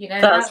all. You know,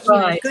 that's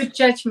right. Good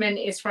judgment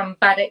is from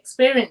bad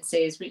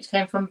experiences, which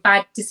came from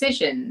bad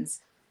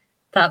decisions.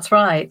 That's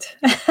right.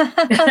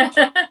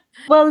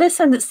 Well,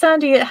 listen,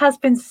 Sandy, it has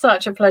been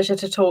such a pleasure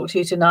to talk to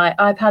you tonight.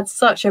 I've had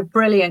such a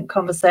brilliant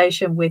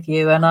conversation with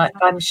you, and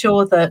I'm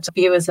sure that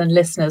viewers and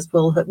listeners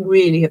will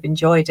really have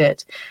enjoyed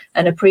it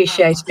and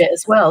appreciated it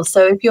as well.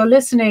 So if you're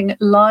listening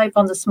live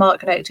on the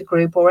Smart Connector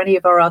group or any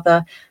of our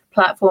other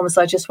platforms,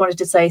 I just wanted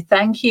to say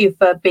thank you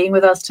for being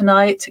with us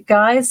tonight,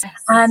 guys.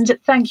 And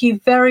thank you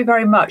very,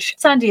 very much.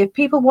 Sandy, if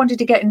people wanted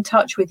to get in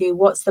touch with you,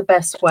 what's the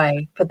best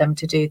way for them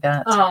to do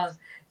that?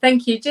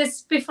 Thank you.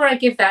 Just before I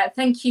give that,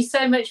 thank you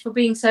so much for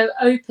being so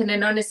open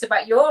and honest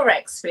about your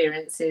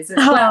experiences as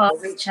well,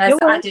 which has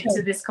added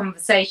to this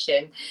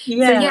conversation.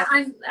 So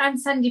I'm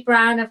Sandy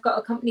Brown. I've got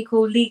a company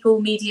called Legal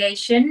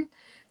Mediation.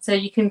 So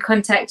you can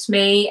contact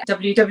me,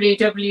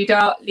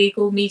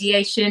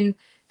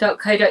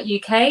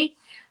 www.legalmediation.co.uk.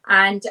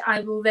 And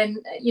I will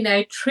then, you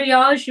know,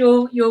 triage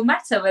your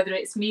matter, whether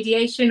it's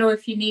mediation or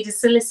if you need a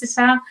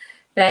solicitor,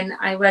 then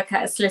I work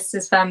at a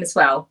solicitor's firm as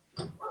well.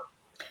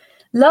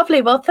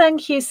 Lovely. Well,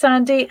 thank you,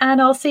 Sandy,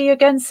 and I'll see you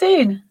again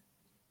soon.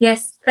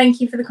 Yes, thank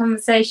you for the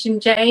conversation,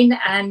 Jane,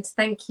 and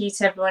thank you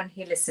to everyone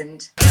who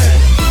listened.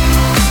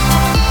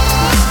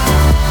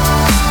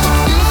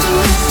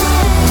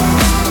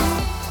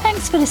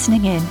 Thanks for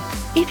listening in.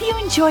 If you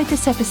enjoyed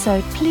this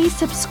episode, please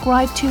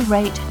subscribe to,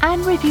 rate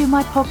and review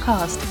my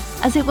podcast,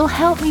 as it will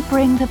help me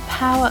bring the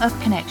power of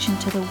connection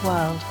to the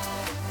world.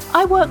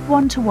 I work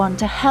one-to-one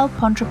to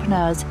help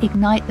entrepreneurs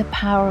ignite the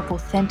power of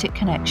authentic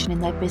connection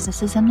in their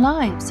businesses and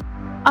lives.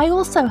 I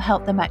also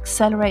help them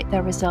accelerate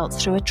their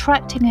results through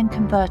attracting and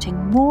converting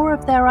more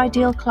of their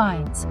ideal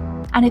clients.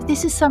 And if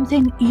this is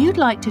something you'd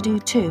like to do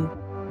too,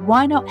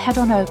 why not head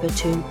on over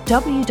to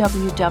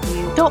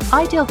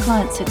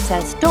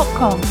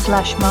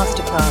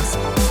www.idealclientsuccess.com/masterclass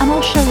and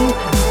I'll show you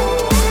how.